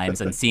 8 times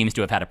and seems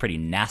to have had a pretty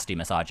nasty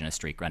misogynist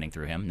streak running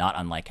through him, not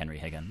unlike Henry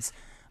Higgins.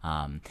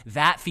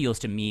 That feels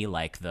to me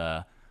like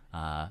the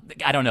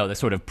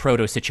sort of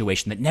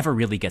proto-situation that never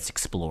really gets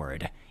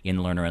explored in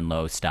Lerner and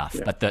Loewe stuff.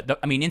 Yeah. But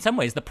in some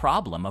ways, the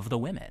problem of the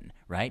women,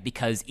 right?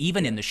 Because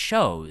even in the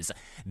shows,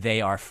 they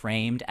are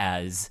framed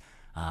as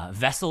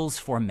vessels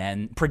for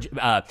men,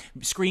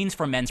 screens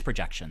for men's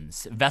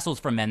projections, vessels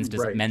for men's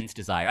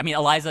desire.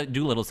 Eliza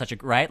Doolittle's such a,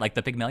 right? Like,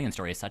 the Pygmalion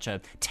story is such a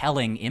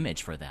telling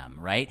image for them,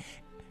 right?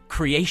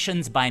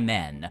 Creations by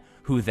men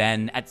who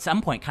then at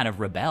some point kind of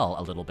rebel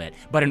a little bit.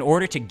 But in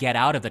order to get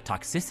out of the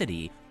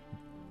toxicity,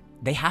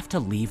 they have to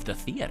leave the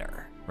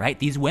theater, right?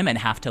 These women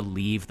have to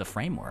leave the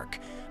framework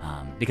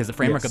because the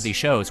framework of these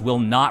shows will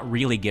not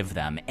really give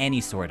them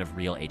any sort of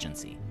real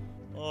agency.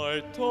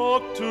 I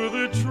talk to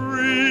the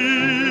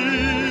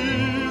trees,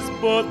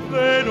 but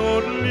they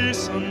don't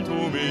listen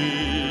to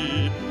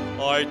me.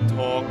 I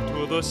talk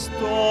to the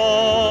stars,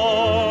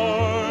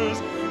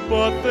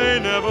 but they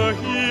never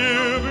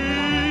hear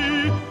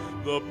me.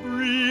 The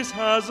breeze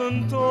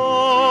hasn't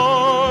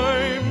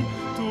time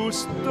to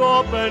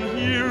stop and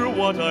hear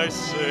what I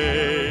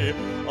say.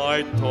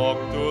 I talk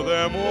to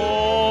them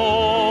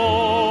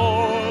all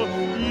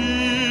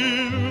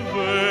in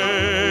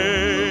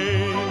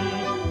vain.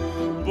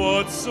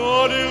 But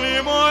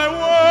suddenly my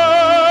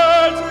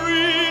words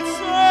reach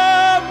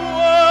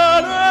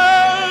someone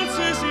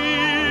else's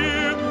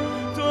ear,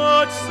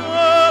 touch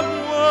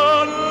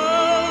someone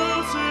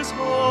else's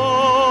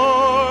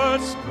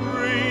heart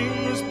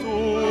strings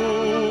too.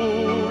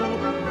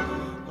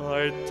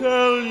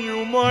 tell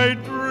you my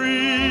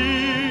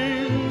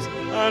dreams,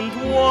 and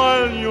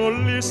while you're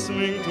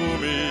listening to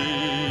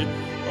me,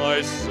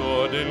 I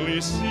suddenly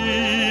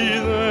see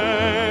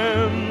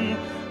them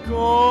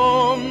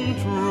come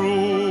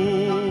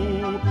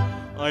true.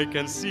 I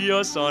can see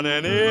us on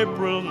an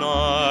April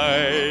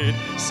night,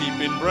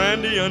 sipping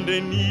brandy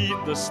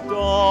underneath the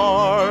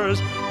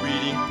stars,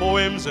 reading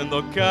poems in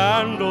the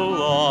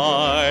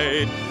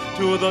candlelight,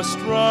 to the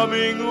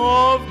strumming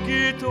of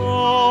guitars.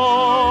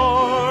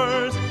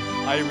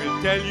 I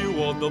will tell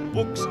you all the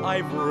books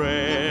I've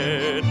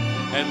read,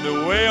 and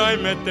the way I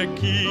met the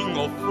King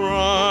of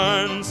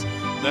France.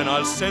 Then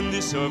I'll send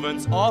the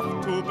servants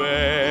off to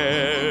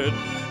bed,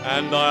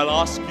 and I'll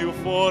ask you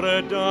for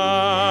a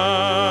dance.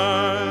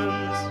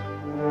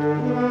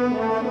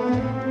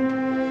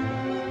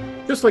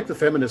 Just like the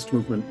feminist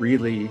movement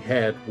really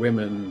had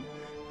women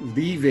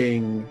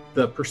leaving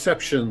the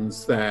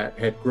perceptions that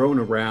had grown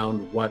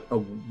around what a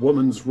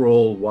woman's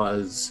role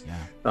was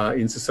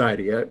in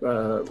society.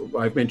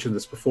 I've mentioned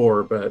this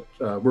before, but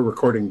we're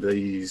recording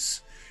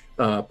these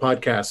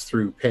podcasts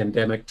through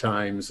pandemic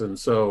times. And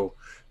so,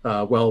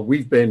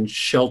 we've been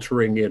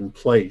sheltering in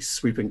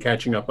place. We've been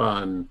catching up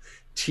on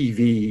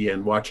TV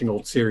and watching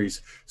old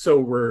series. So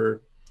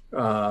we're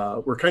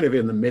kind of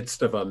in the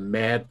midst of a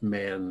Mad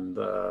Men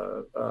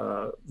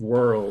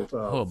world.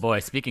 Oh boy!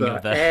 Speaking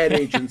of the ad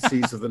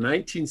agencies of the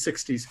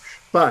 1960s,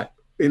 but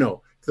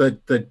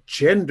the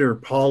gender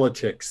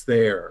politics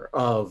there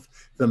of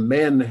the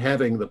men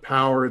having the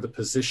power, the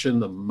position,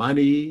 the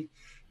money,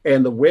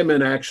 and the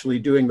women actually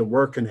doing the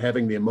work and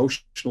having the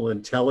emotional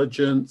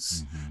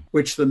intelligence,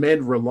 which the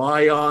men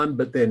rely on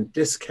but then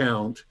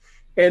discount,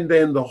 and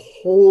then the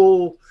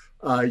whole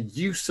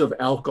use of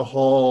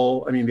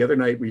alcohol. I mean, the other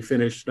night we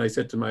finished and I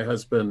said to my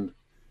husband,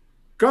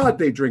 God,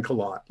 they drink a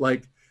lot.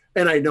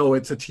 And I know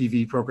it's a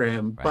TV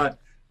program, right, but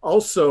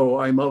also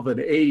I'm of an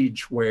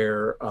age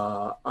where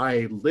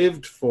I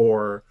lived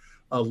for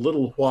a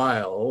little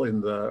while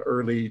in the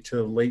early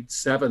to late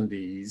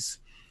 70s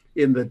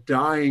in the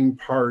dying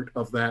part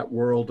of that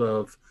world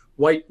of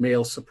white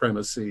male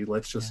supremacy.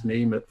 Let's just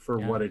name it for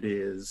what it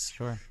is.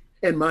 Sure.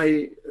 And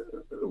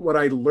what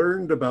I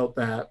learned about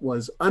that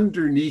was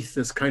underneath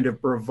this kind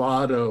of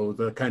bravado,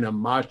 the kind of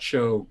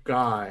macho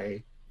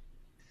guy,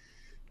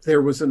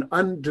 there was an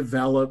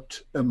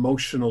undeveloped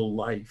emotional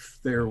life.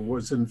 There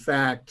was, in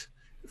fact,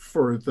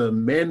 for the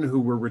men who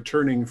were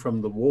returning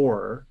from the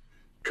war,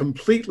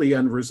 completely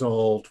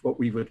unresolved, what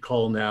we would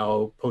call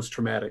now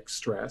post-traumatic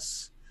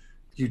stress.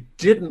 You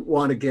didn't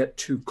want to get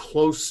too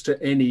close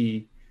to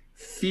any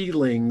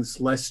feelings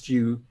lest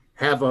you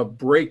have a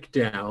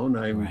breakdown.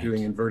 I'm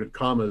doing inverted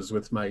commas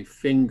with my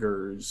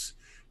fingers.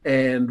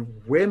 And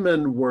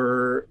women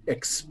were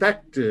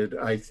expected,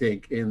 I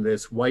think, in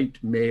this white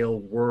male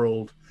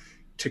world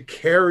to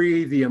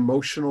carry the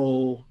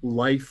emotional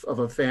life of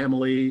a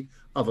family,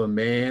 of a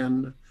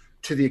man,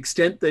 to the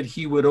extent that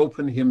he would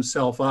open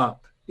himself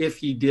up, if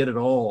he did at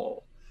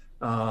all.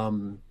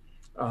 The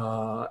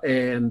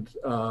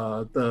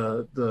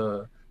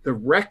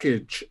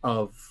wreckage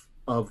of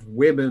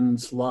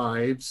women's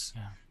lives,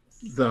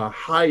 the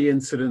high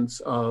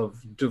incidence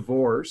of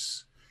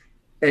divorce,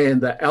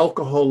 and the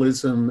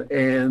alcoholism,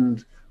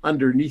 and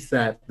underneath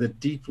that, the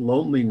deep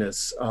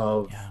loneliness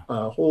of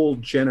a whole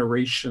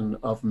generation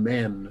of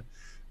men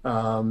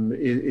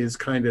is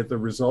kind of the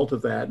result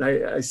of that.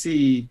 And I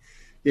see,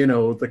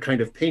 the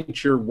kind of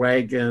paint your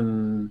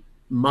wagon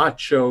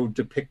macho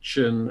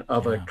depiction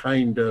of a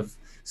kind of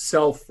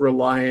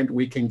self-reliant,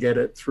 we can get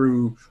it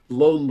through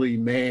lonely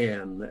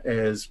man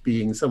as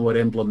being somewhat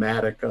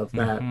emblematic of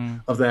that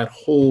of that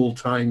whole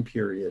time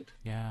period.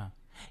 And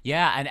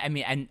I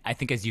mean, and I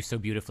think, as you so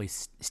beautifully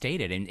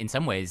stated, in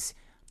some ways,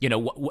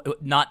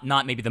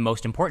 not maybe the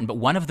most important, but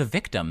one of the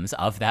victims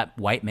of that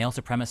white male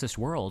supremacist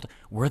world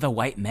were the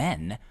white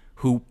men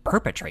who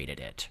perpetrated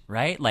it,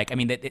 right? Like, I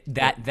mean,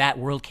 that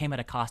world came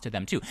at a cost to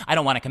them too. I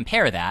don't want to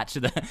compare that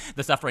to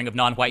the suffering of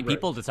non-white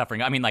people, to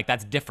suffering. I mean, like,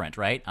 that's different,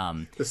 right?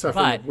 The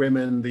suffering of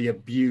women, the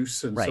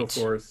abuse, and so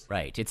forth.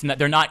 Right. It's not.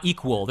 They're not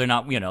equal. They're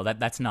not.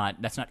 That's not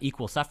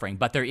equal suffering.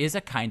 But there is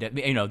a kind of,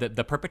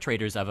 the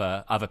perpetrators of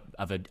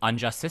an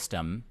unjust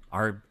system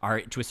are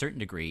to a certain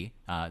degree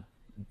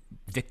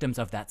victims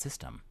of that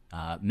system.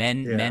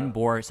 Men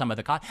bore some of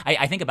the cost.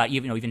 I think about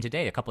even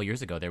today, a couple of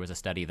years ago, there was a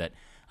study that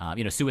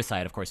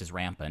suicide, of course, is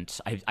rampant.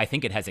 I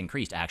think it has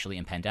increased actually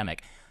in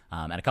pandemic.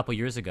 And a couple of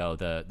years ago,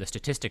 the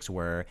statistics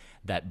were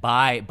that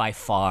by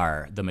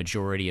far the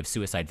majority of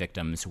suicide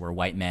victims were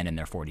white men in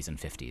their 40s and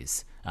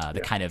 50s.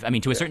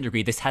 To a certain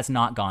degree, this has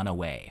not gone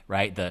away,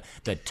 right? The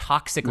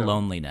toxic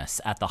loneliness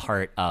at the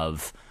heart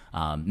of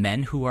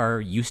men who are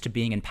used to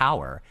being in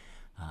power.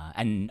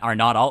 And are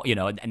not all,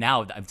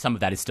 now some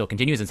of that is still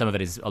continues and some of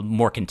it is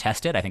more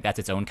contested. I think that's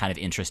its own kind of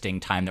interesting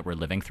time that we're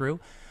living through.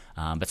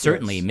 But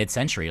certainly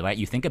mid-century, right?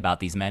 You think about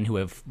these men who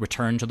have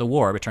returned to the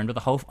war, returned to the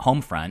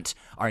home front,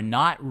 are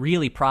not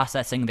really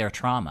processing their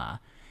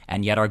trauma,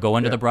 and yet are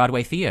going to the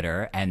Broadway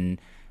theater and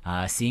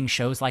seeing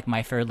shows like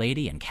My Fair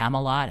Lady and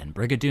Camelot and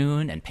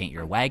Brigadoon and Paint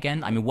Your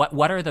Wagon. I mean,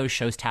 what are those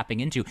shows tapping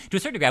into? To a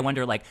certain degree, I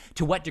wonder, like,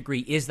 to what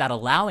degree is that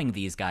allowing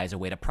these guys a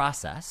way to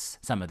process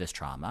some of this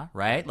trauma,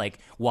 right? Like,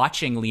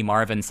 watching Lee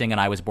Marvin sing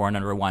And I Was Born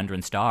Under a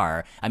Wandering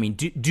Star, I mean,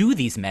 do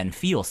these men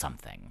feel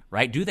something,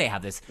 right? Do they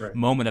have this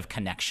moment of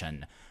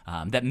connection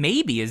that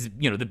maybe is,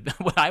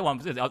 what I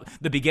want,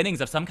 the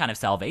beginnings of some kind of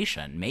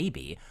salvation,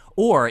 maybe?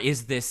 Or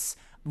is this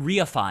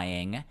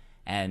reifying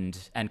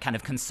and kind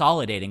of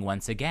consolidating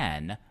once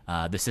again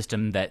the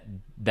system that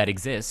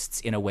exists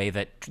in a way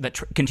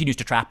that continues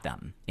to trap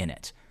them in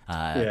it.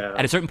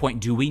 At a certain point,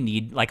 do we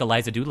need, like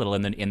Eliza Doolittle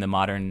in the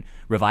modern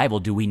revival,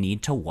 do we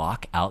need to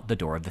walk out the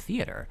door of the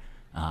theater?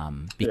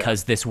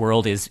 Because this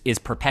world is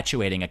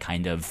perpetuating a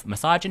kind of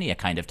misogyny, a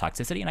kind of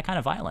toxicity, and a kind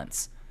of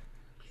violence.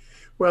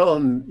 Well,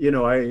 and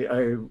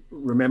I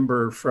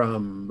remember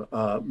from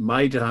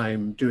my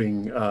time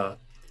doing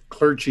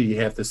clergy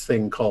have this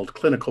thing called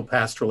clinical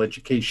pastoral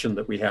education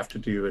that we have to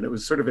do. And it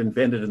was sort of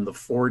invented in the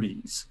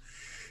 40s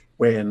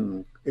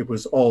when it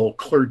was all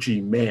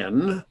clergy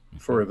men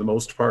for the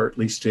most part, at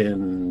least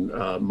in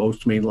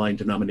most mainline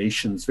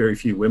denominations, very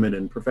few women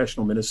in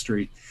professional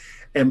ministry.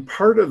 And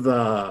part of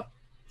the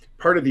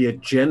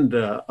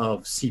agenda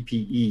of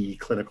CPE,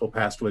 clinical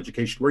pastoral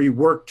education, where you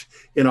worked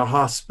in a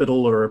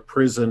hospital or a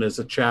prison as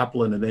a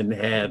chaplain and then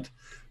had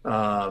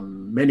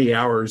many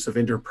hours of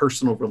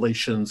interpersonal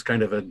relations,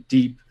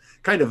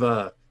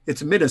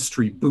 it's a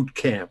ministry boot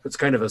camp. It's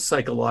kind of a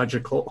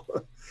psychological,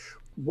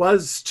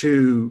 was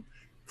to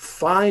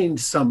find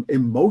some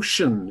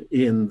emotion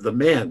in the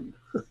men.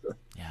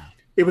 Yeah.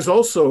 It was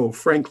also,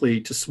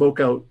 frankly, to smoke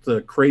out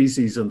the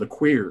crazies and the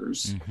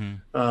queers,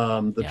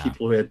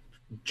 people who had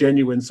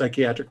genuine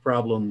psychiatric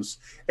problems,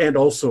 and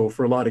also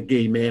for a lot of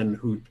gay men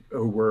who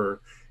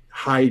were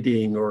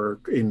hiding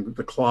or in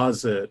the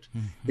closet.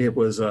 It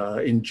was an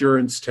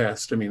endurance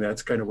test. I mean,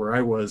 that's kind of where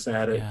I was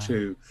at it,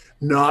 to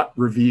not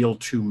reveal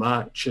too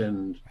much,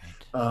 and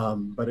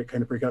but it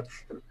kind of break out.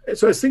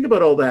 So I was thinking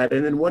about all that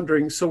and then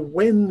wondering, so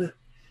when,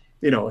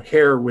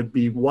 Hair would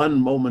be one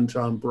moment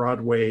on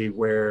Broadway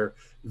where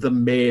the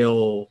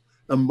male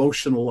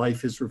emotional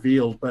life is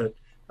revealed, but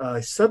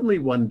I suddenly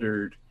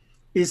wondered,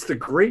 is the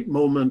great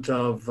moment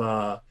of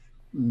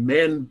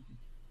men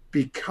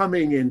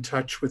becoming in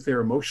touch with their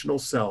emotional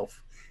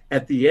self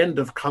at the end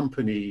of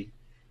Company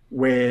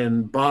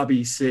when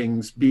Bobby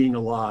sings Being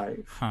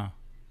Alive.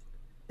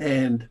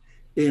 And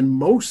in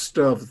most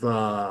of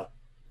the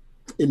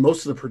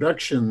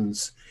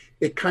productions,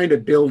 it kind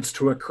of builds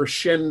to a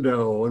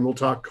crescendo, and we'll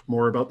talk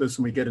more about this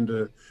when we get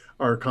into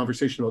our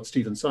conversation about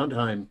Stephen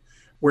Sondheim,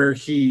 where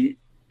he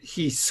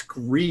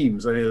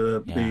screams. I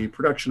mean, the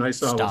production I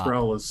saw with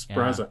Raul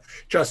Esparza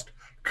just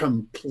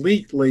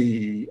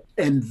completely,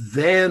 and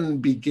then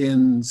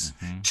begins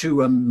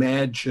to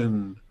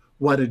imagine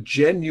what a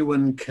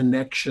genuine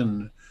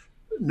connection,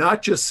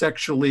 not just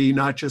sexually,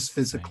 not just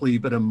physically,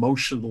 but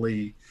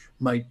emotionally,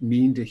 might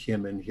mean to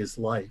him in his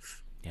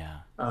life.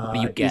 What do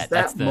you get?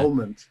 That's the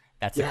moment.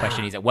 That's the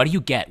question. He's like, what do you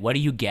get? What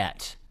do you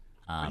get?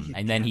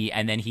 And then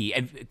he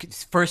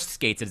first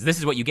skates as, this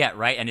is what you get,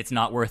 right? And it's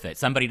not worth it.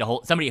 Somebody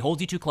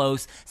holds you too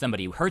close,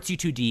 somebody hurts you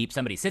too deep,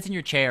 somebody sits in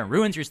your chair and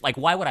ruins your, like,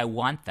 why would I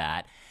want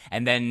that?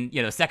 And then,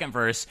 second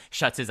verse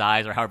shuts his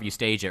eyes, or however you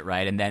stage it,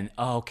 right? And then,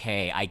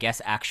 okay, I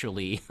guess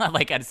actually,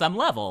 like, at some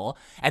level,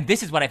 and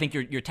this is what I think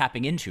you're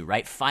tapping into,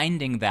 right?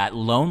 Finding that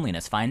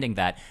loneliness, finding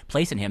that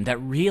place in him that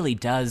really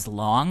does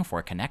long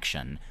for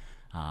connection.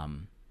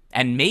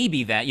 And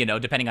maybe that,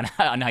 depending on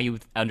how you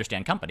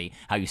understand Company,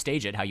 how you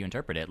stage it, how you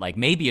interpret it, like,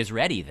 maybe is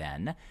ready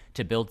then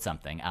to build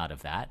something out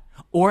of that.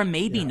 Or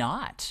maybe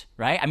not,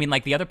 right? I mean,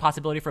 like, the other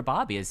possibility for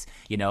Bobby is,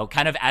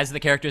 kind of as the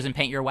characters in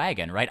Paint Your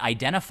Wagon, right?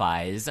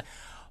 Identifies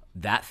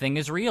that thing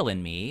is real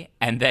in me,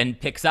 and then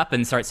picks up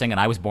and starts singing,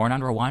 I was born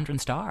under a wandering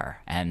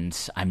star, and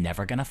I'm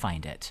never going to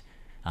find it.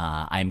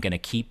 I'm going to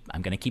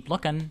keep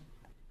looking.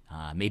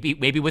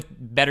 Maybe with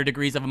better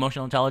degrees of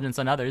emotional intelligence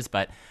than others,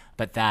 but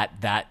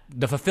that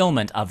the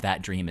fulfillment of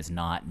that dream is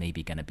not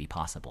maybe going to be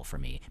possible for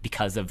me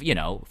because of,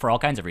 for all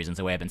kinds of reasons,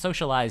 the way I've been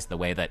socialized, the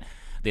way that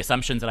the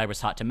assumptions that I was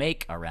taught to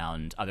make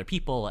around other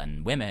people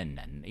and women,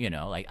 and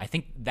like, I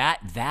think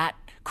that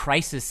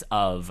crisis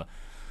of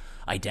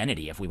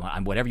identity, if we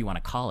want, whatever you want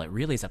to call it,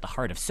 really is at the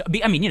heart of,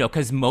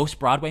 because most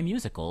Broadway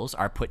musicals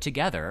are put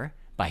together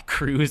by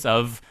crews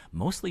of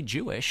mostly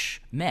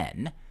Jewish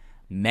men,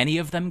 many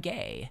of them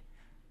gay.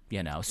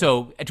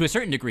 So to a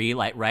certain degree,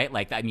 like, right,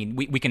 like, I mean,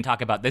 we can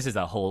talk about, this is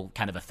a whole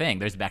kind of a thing.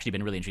 There's actually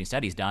been really interesting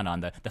studies done on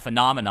the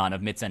phenomenon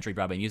of mid-century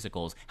Broadway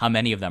musicals, how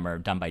many of them are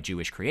done by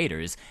Jewish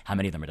creators, how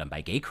many of them are done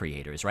by gay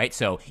creators, right?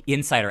 So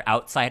insider,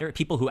 outsider,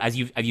 people who, as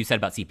you said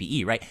about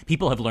CPE, right,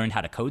 people have learned how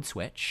to code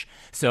switch.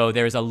 So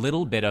there's a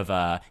little bit of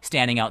a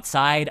standing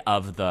outside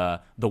of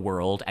the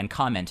world and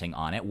commenting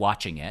on it,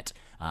 watching it.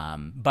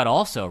 But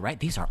also, right,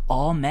 these are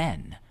all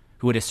men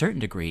who at a certain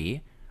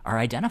degree are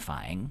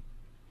identifying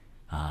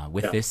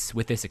with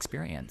this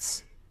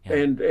experience.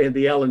 And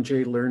the Alan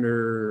J.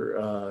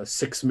 Lerner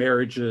 6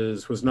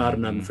 Marriages was not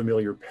an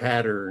unfamiliar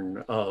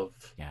pattern of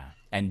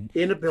and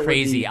Inability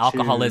crazy to-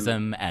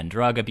 alcoholism and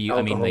drug abuse.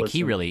 I mean, like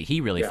he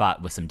Alcoholism. really Yeah.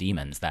 fought with some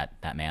demons. That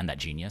man, that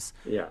genius.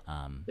 Yeah.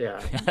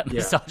 Yeah.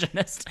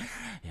 Misogynist.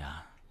 Yeah.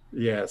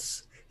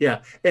 Yes.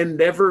 Yeah. And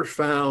never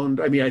found,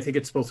 I mean, I think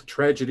it's both a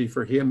tragedy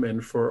for him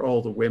and for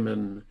all the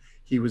women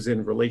he was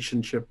in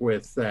relationship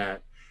with,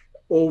 that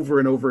over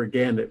and over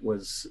again it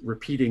was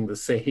repeating the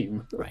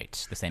same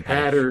The same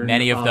pattern.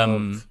 Many of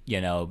them,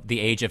 the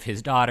age of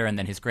his daughter and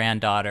then his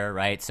granddaughter,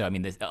 right? So I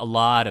mean, there's a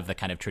lot of the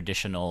kind of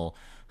traditional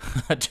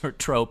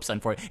tropes.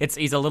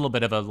 Unfortunately, he's a little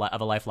bit of a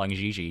lifelong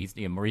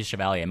Gigi. Maurice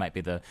Chevalier might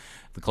be the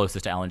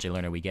closest to Alan J.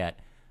 Lerner we get.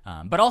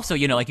 But also,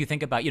 like you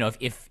think about,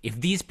 if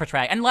these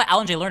portray, and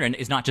Alan J. Lerner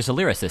is not just a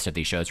lyricist at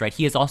these shows, right?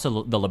 He is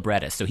also the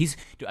librettist. So he's,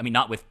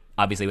 not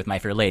obviously with My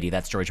Fair Lady,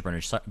 that's George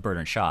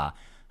Bernard Shaw.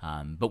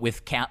 But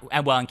with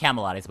in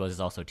Camelot, I suppose, is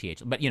also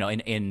T.H. But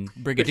in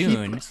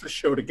Brigadoon, he puts the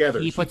show together.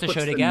 He puts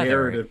the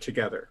narrative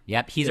together.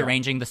 Yep, he's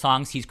arranging the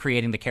songs. He's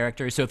creating the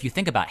characters. So if you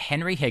think about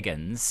Henry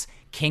Higgins,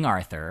 King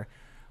Arthur,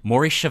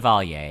 Maurice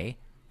Chevalier,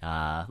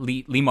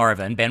 Lee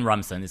Marvin, Ben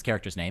Rumson, his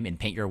character's name in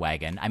Paint Your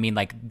Wagon. I mean,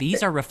 like,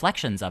 these are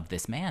reflections of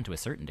this man to a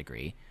certain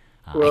degree.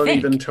 Well,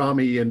 even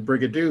Tommy in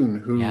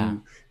Brigadoon, who,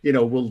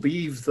 will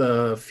leave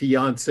the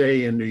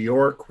fiancée in New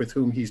York with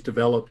whom he's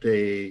developed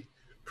a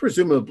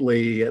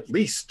presumably at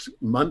least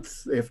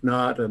month, if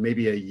not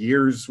maybe a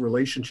year's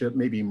relationship,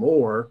 maybe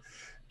more,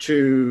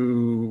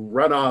 to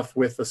run off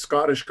with a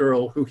Scottish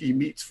girl who he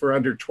meets for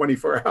under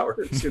 24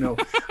 hours.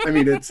 I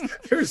mean,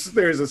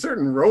 there's a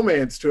certain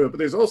romance to it, but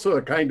there's also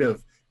a kind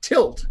of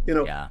tilt,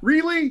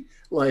 really,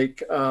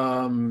 like,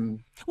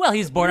 well,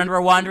 he's born under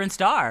a wandering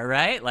star,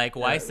 right? Like,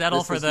 why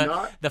settle for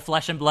the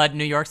flesh and blood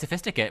New York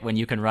sophisticate when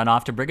you can run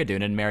off to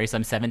Brigadoon and marry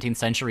some 17th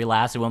century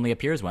lass who only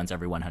appears once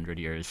every 100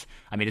 years?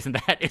 I mean, isn't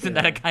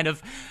that a kind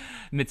of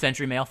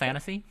mid-century male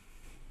fantasy?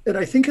 And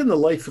I think in the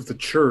life of the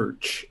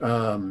church,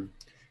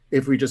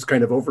 if we just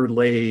kind of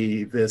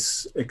overlay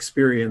this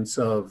experience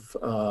of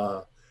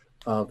the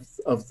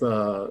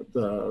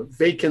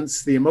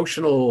vacance, the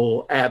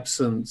emotional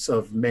absence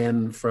of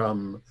men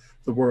from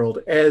the world,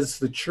 as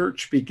the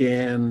church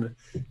began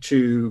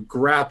to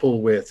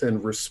grapple with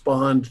and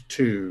respond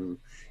to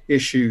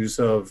issues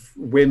of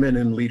women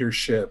in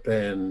leadership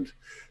and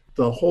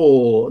the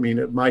whole, I mean,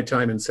 at my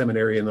time in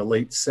seminary in the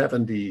late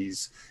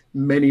 70s,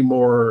 many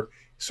more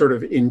sort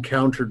of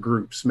encounter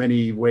groups,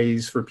 many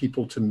ways for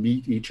people to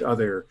meet each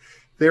other.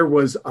 There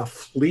was a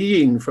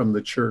fleeing from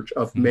the church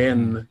of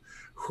men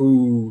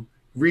who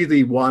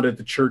really wanted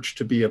the church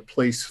to be a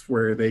place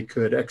where they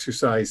could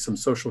exercise some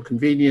social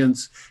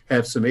convenience,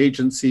 have some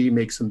agency,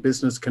 make some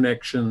business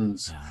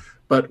connections. Yeah.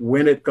 But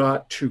when it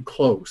got too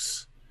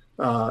close,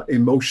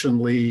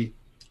 emotionally,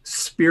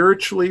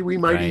 spiritually, we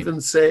might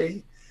even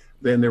say,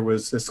 then there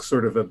was this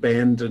sort of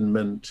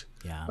abandonment,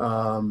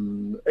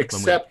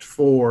 except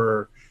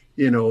for,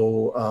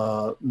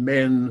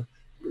 men,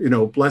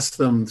 bless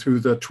them through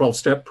the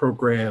 12-step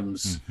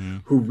programs,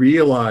 who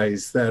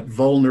realize that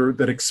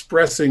that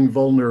expressing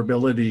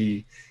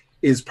vulnerability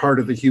is part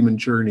of the human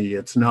journey.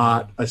 It's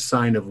not a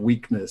sign of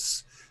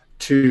weakness.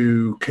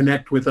 To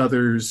connect with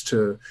others,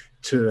 to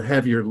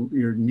have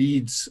your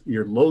needs,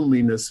 your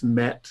loneliness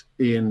met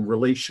in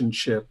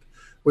relationship,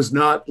 was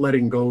not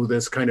letting go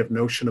this kind of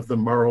notion of the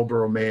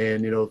Marlboro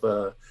man,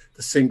 the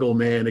single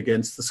man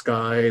against the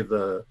sky,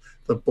 the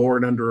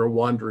born under a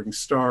wandering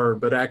star,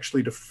 but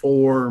actually to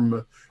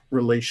form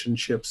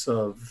relationships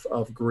of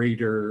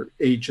greater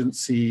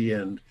agency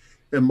and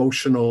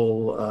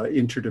emotional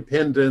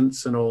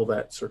interdependence and all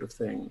that sort of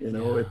thing.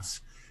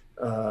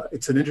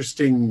 It's an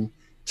interesting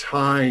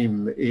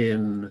time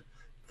in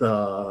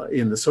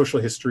the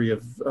social history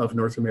of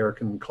North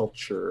American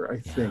culture, I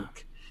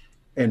think.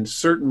 And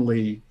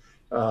certainly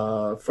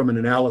from an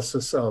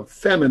analysis of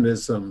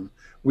feminism,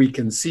 we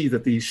can see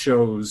that these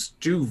shows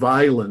do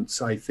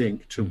violence, I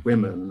think, to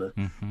women.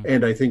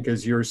 And I think,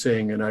 as you're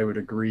saying, and I would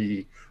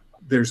agree,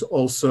 there's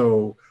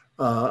also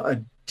a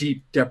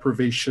deep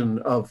deprivation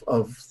of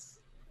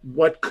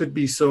what could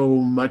be so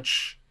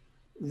much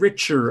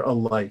richer a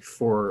life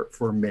for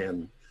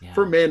men.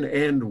 For men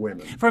and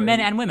women. For men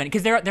and women.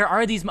 Because there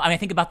are these, I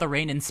think about The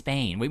Rain in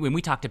Spain, when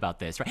we talked about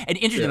this, right? And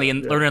interestingly,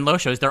 in Lerner and Lowe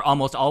shows, there are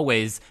almost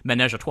always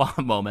menage a trois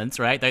moments,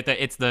 right?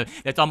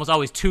 It's almost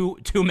always two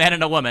men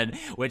and a woman,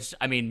 which,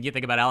 I mean, you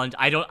think about Alan,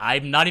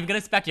 I'm not even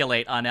going to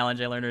speculate on Alan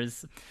J.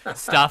 Lerner's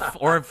stuff,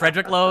 or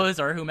Frederick Lowe's,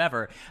 or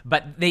whomever,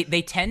 but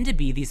they tend to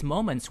be these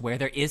moments where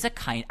there is a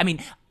kind,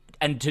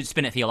 and to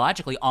spin it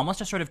theologically, almost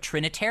a sort of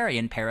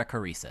Trinitarian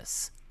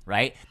perichoresis.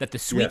 Right? That the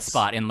sweet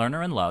spot in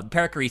Lerner and Lowe,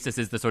 perichoresis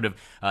is the sort of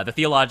the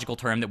theological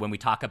term that when we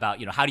talk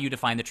about, how do you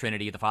define the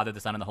Trinity, the Father,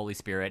 the Son, and the Holy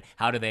Spirit?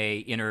 How do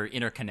they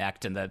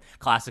interconnect? In the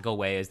classical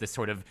way is this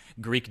sort of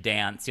Greek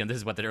dance. This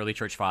is what the early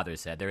church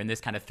fathers said. They're in this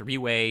kind of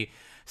three-way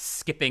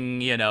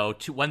skipping,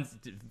 one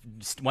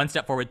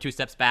step forward, two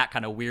steps back,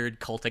 kind of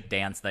weird cultic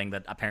dance thing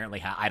that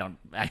apparently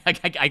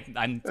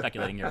I'm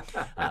speculating here,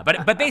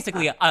 but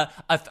basically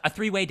a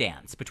three-way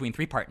dance between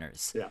three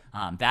partners.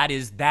 That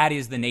is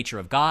the nature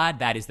of God.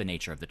 That is the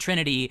nature of the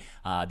trinity.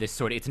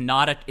 It's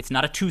not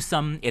a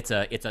twosome. It's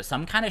a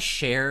some kind of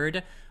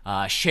shared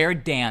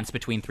dance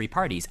between three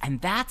parties,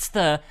 and that's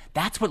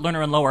what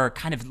Lerner and Loewe are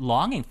kind of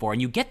longing for.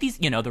 And you get these,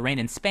 the Rain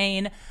in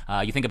Spain.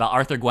 You think about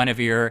Arthur,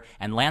 Guinevere,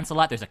 and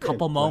Lancelot. There's a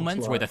couple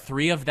moments where the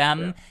three of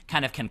them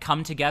kind of can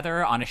come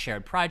together on a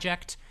shared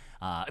project.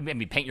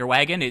 Paint Your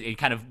Wagon, it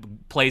kind of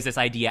plays this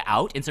idea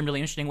out in some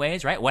really interesting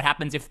ways, right? What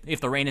happens if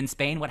the Rain in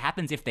Spain? What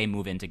happens if they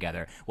move in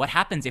together? What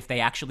happens if they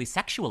actually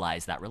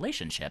sexualize that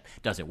relationship?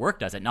 Does it work?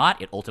 Does it not?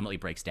 It ultimately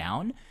breaks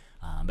down.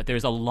 But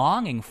there's a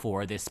longing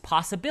for this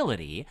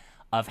possibility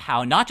of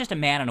how not just a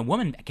man and a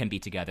woman can be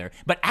together,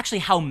 but actually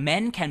how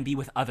men can be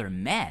with other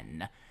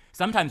men.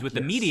 Sometimes with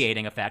the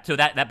mediating effect, so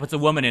that puts a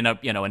woman in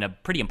a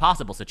pretty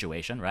impossible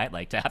situation, right?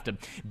 Like to have to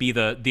be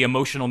the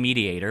emotional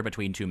mediator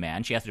between two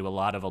men. She has to do a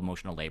lot of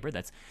emotional labor.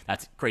 That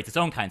creates its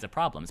own kinds of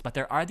problems. But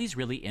there are these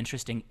really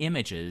interesting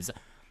images,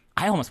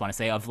 I almost want to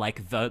say, of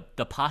like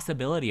the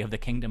possibility of the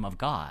kingdom of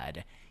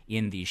God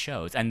in these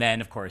shows. And then,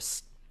 of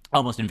course,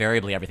 almost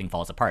invariably everything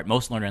falls apart.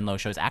 Most Lerner and Loewe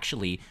shows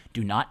actually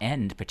do not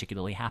end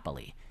particularly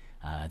happily.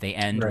 They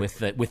end with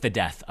the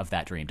death of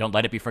that dream. Don't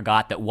let it be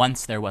forgot that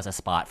once there was a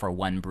spot for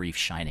one brief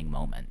shining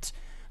moment.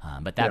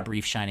 But that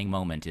brief shining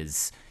moment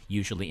is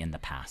usually in the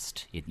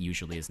past. It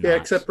usually is not. Yeah,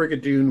 except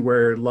Brigadoon,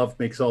 where love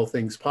makes all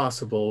things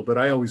possible. But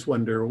I always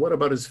wonder, what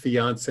about his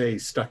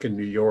fiancée stuck in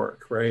New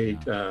York, right?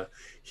 Yeah.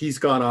 He's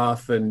gone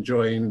off and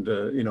joined,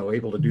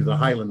 able to do the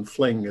Highland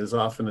Fling as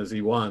often as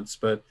he wants.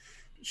 But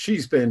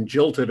she's been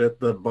jilted at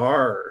the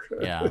bar.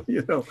 Yeah.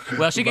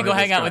 Well, she could go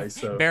hang out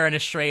with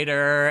Baroness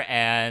Schrader,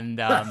 and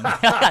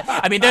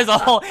there's a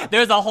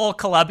whole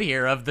club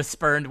here of the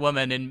spurned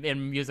woman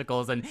in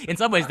musicals, and in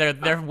some ways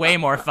they're way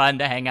more fun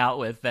to hang out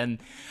with than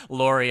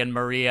Laurie and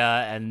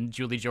Maria and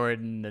Julie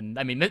Jordan, and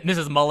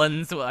Mrs.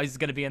 Mullins is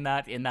going to be in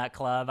that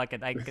club. I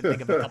could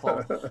think of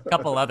a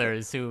couple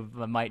others who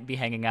might be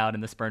hanging out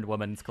in the spurned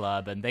woman's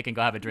club, and they can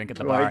go have a drink at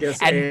the bar.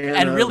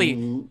 And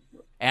really,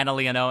 Anna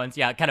Leon Owens,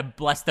 kind of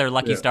bless their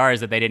lucky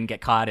stars that they didn't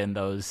get caught in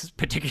those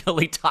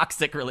particularly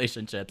toxic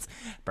relationships,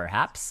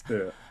 perhaps.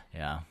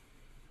 Yeah.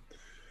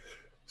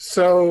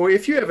 So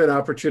if you have an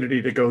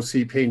opportunity to go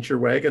see Paint Your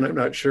Wagon, I'm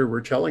not sure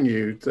we're telling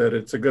you that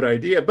it's a good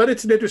idea, but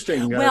it's an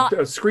interesting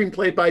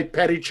screenplay by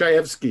Paddy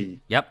Chayefsky.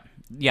 Yep.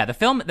 Yeah, the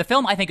film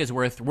I think is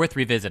worth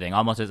revisiting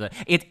almost as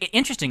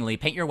interestingly,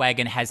 Paint Your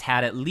Wagon has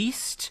had at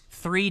least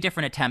 3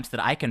 different attempts that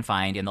I can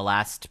find in the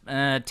last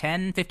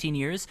 10, 15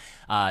 years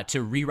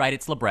to rewrite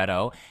its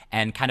libretto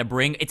and kind of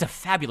it's a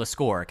fabulous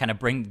score, kind of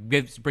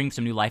bring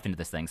some new life into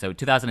this thing. So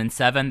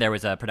 2007, there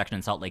was a production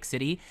in Salt Lake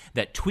City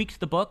that tweaked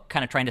the book,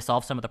 kind of trying to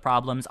solve some of the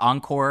problems.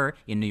 Encore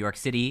in New York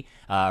City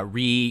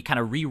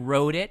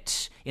rewrote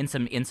it in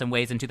some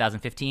ways in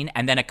 2015,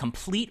 and then a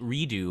complete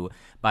redo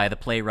by the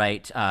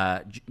playwright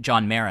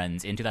John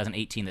Marans in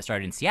 2018 that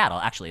started in Seattle.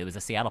 Actually, it was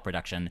a Seattle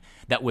production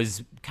that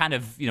was kind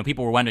of,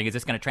 people were wondering, is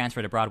this going to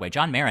transfer to Broadway?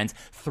 John Marans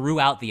threw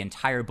out the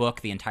entire book,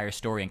 the entire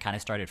story, and kind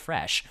of started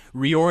fresh,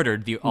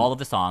 reordered all of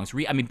the songs.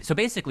 So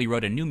basically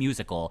wrote a new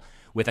musical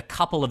with a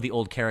couple of the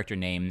old character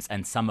names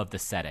and some of the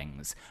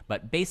settings,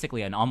 but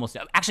basically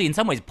actually in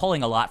some ways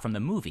pulling a lot from the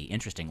movie,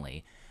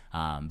 interestingly.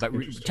 But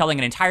telling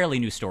an entirely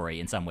new story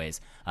in some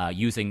ways,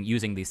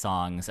 using these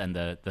songs and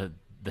the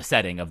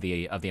setting of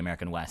the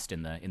American West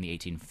in the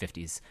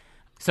 1850s.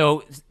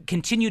 So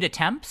continued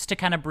attempts to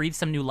kind of breathe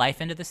some new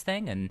life into this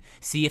thing and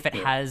see if it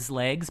has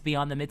legs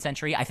beyond the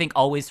mid-century. I think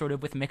always sort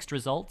of with mixed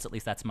results. At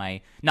least that's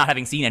not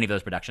having seen any of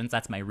those productions,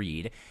 that's my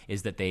read,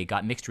 is that they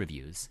got mixed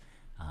reviews.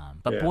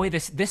 Boy,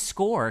 this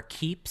score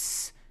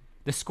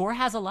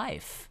has a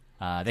life.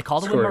 They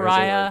called it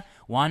Mariah,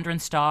 Wandering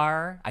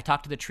Star, I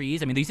Talk to the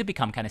Trees. These have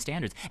become kind of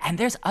standards. And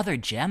there's other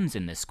gems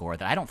in this score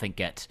that I don't think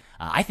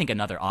I think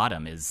Another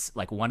Autumn is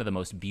like one of the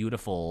most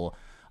beautiful,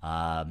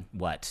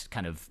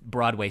 kind of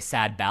Broadway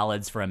sad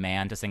ballads for a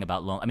man to sing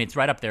about it's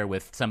right up there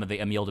with some of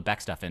the Emile de Beck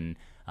stuff in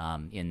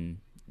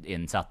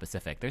South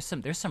Pacific. There's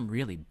some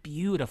really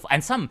beautiful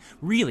and some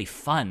really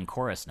fun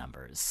chorus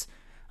numbers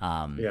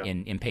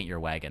in Paint Your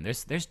Wagon.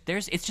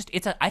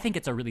 I think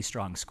it's a really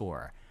strong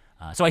score.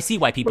 So I see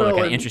why people are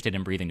kind of interested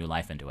in breathing new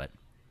life into it.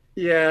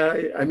 Yeah,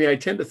 I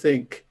tend to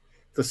think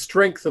the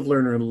strength of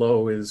Lerner and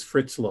Loewe is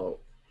Fritz Loewe,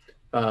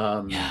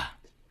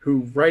 who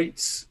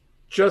writes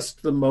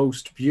just the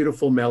most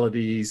beautiful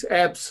melodies,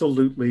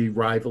 absolutely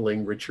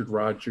rivaling Richard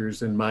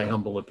Rodgers, in my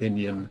humble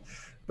opinion.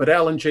 But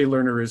Alan J.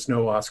 Lerner is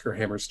no Oscar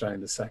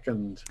Hammerstein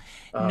II.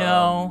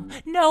 No.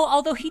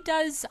 Although he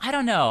does, I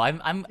don't know.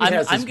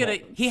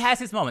 He has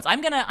his moments.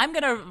 I'm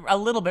gonna a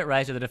little bit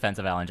rise to the defense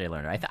of Alan J.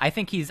 Lerner. I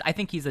think he's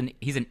an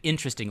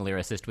interesting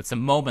lyricist with some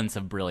moments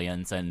of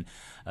brilliance and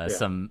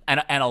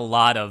a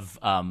lot of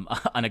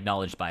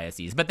unacknowledged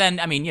biases. But then,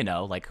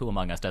 like who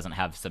among us doesn't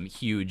have some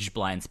huge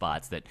blind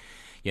spots that,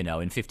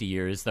 in 50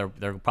 years, they're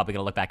probably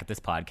going to look back at this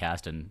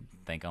podcast and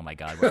think, "Oh my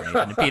God, what are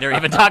Nathan and Peter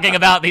even talking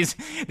about these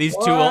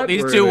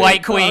two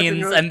white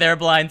queens and their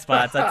blind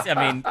spots?"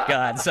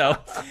 God. So,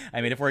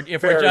 if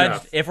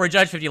we're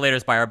judged 50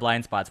 years by our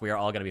blind spots, we are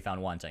all going to be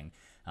found wanting.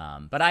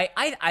 But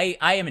I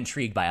am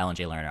intrigued by Alan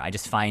J. Lerner. I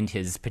just find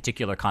his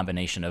particular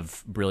combination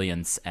of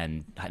brilliance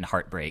and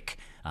heartbreak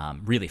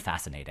really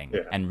fascinating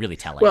and really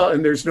telling. Well,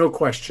 and there's no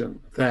question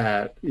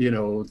that,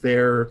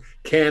 their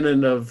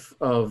canon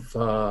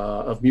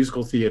of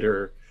musical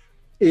theater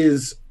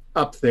is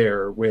up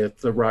there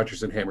with the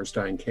Rodgers and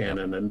Hammerstein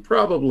canon, and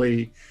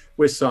probably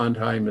with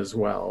Sondheim as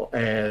well.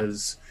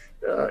 As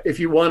if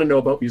you want to know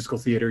about musical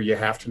theater, you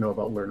have to know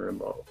about Lerner and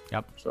Loewe.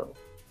 Yep. So,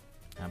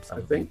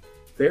 absolutely. I think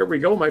there we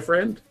go, my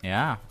friend.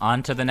 Yeah.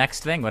 On to the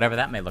next thing, whatever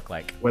that may look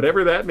like.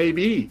 Whatever that may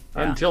be.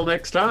 Yeah. Until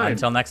next time.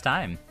 Until next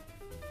time.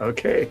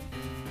 Okay.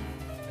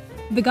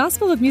 The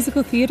Gospel of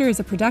Musical Theater is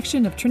a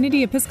production of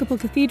Trinity Episcopal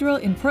Cathedral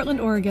in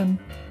Portland, Oregon.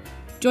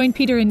 Join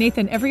Peter and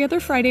Nathan every other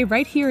Friday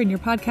right here in your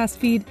podcast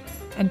feed,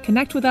 and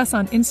connect with us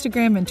on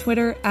Instagram and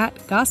Twitter at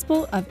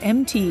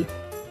gospelofmt.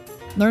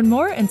 Learn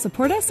more and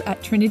support us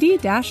at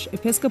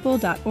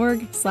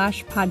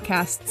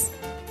trinity-episcopal.org/podcasts.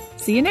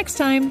 See you next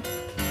time.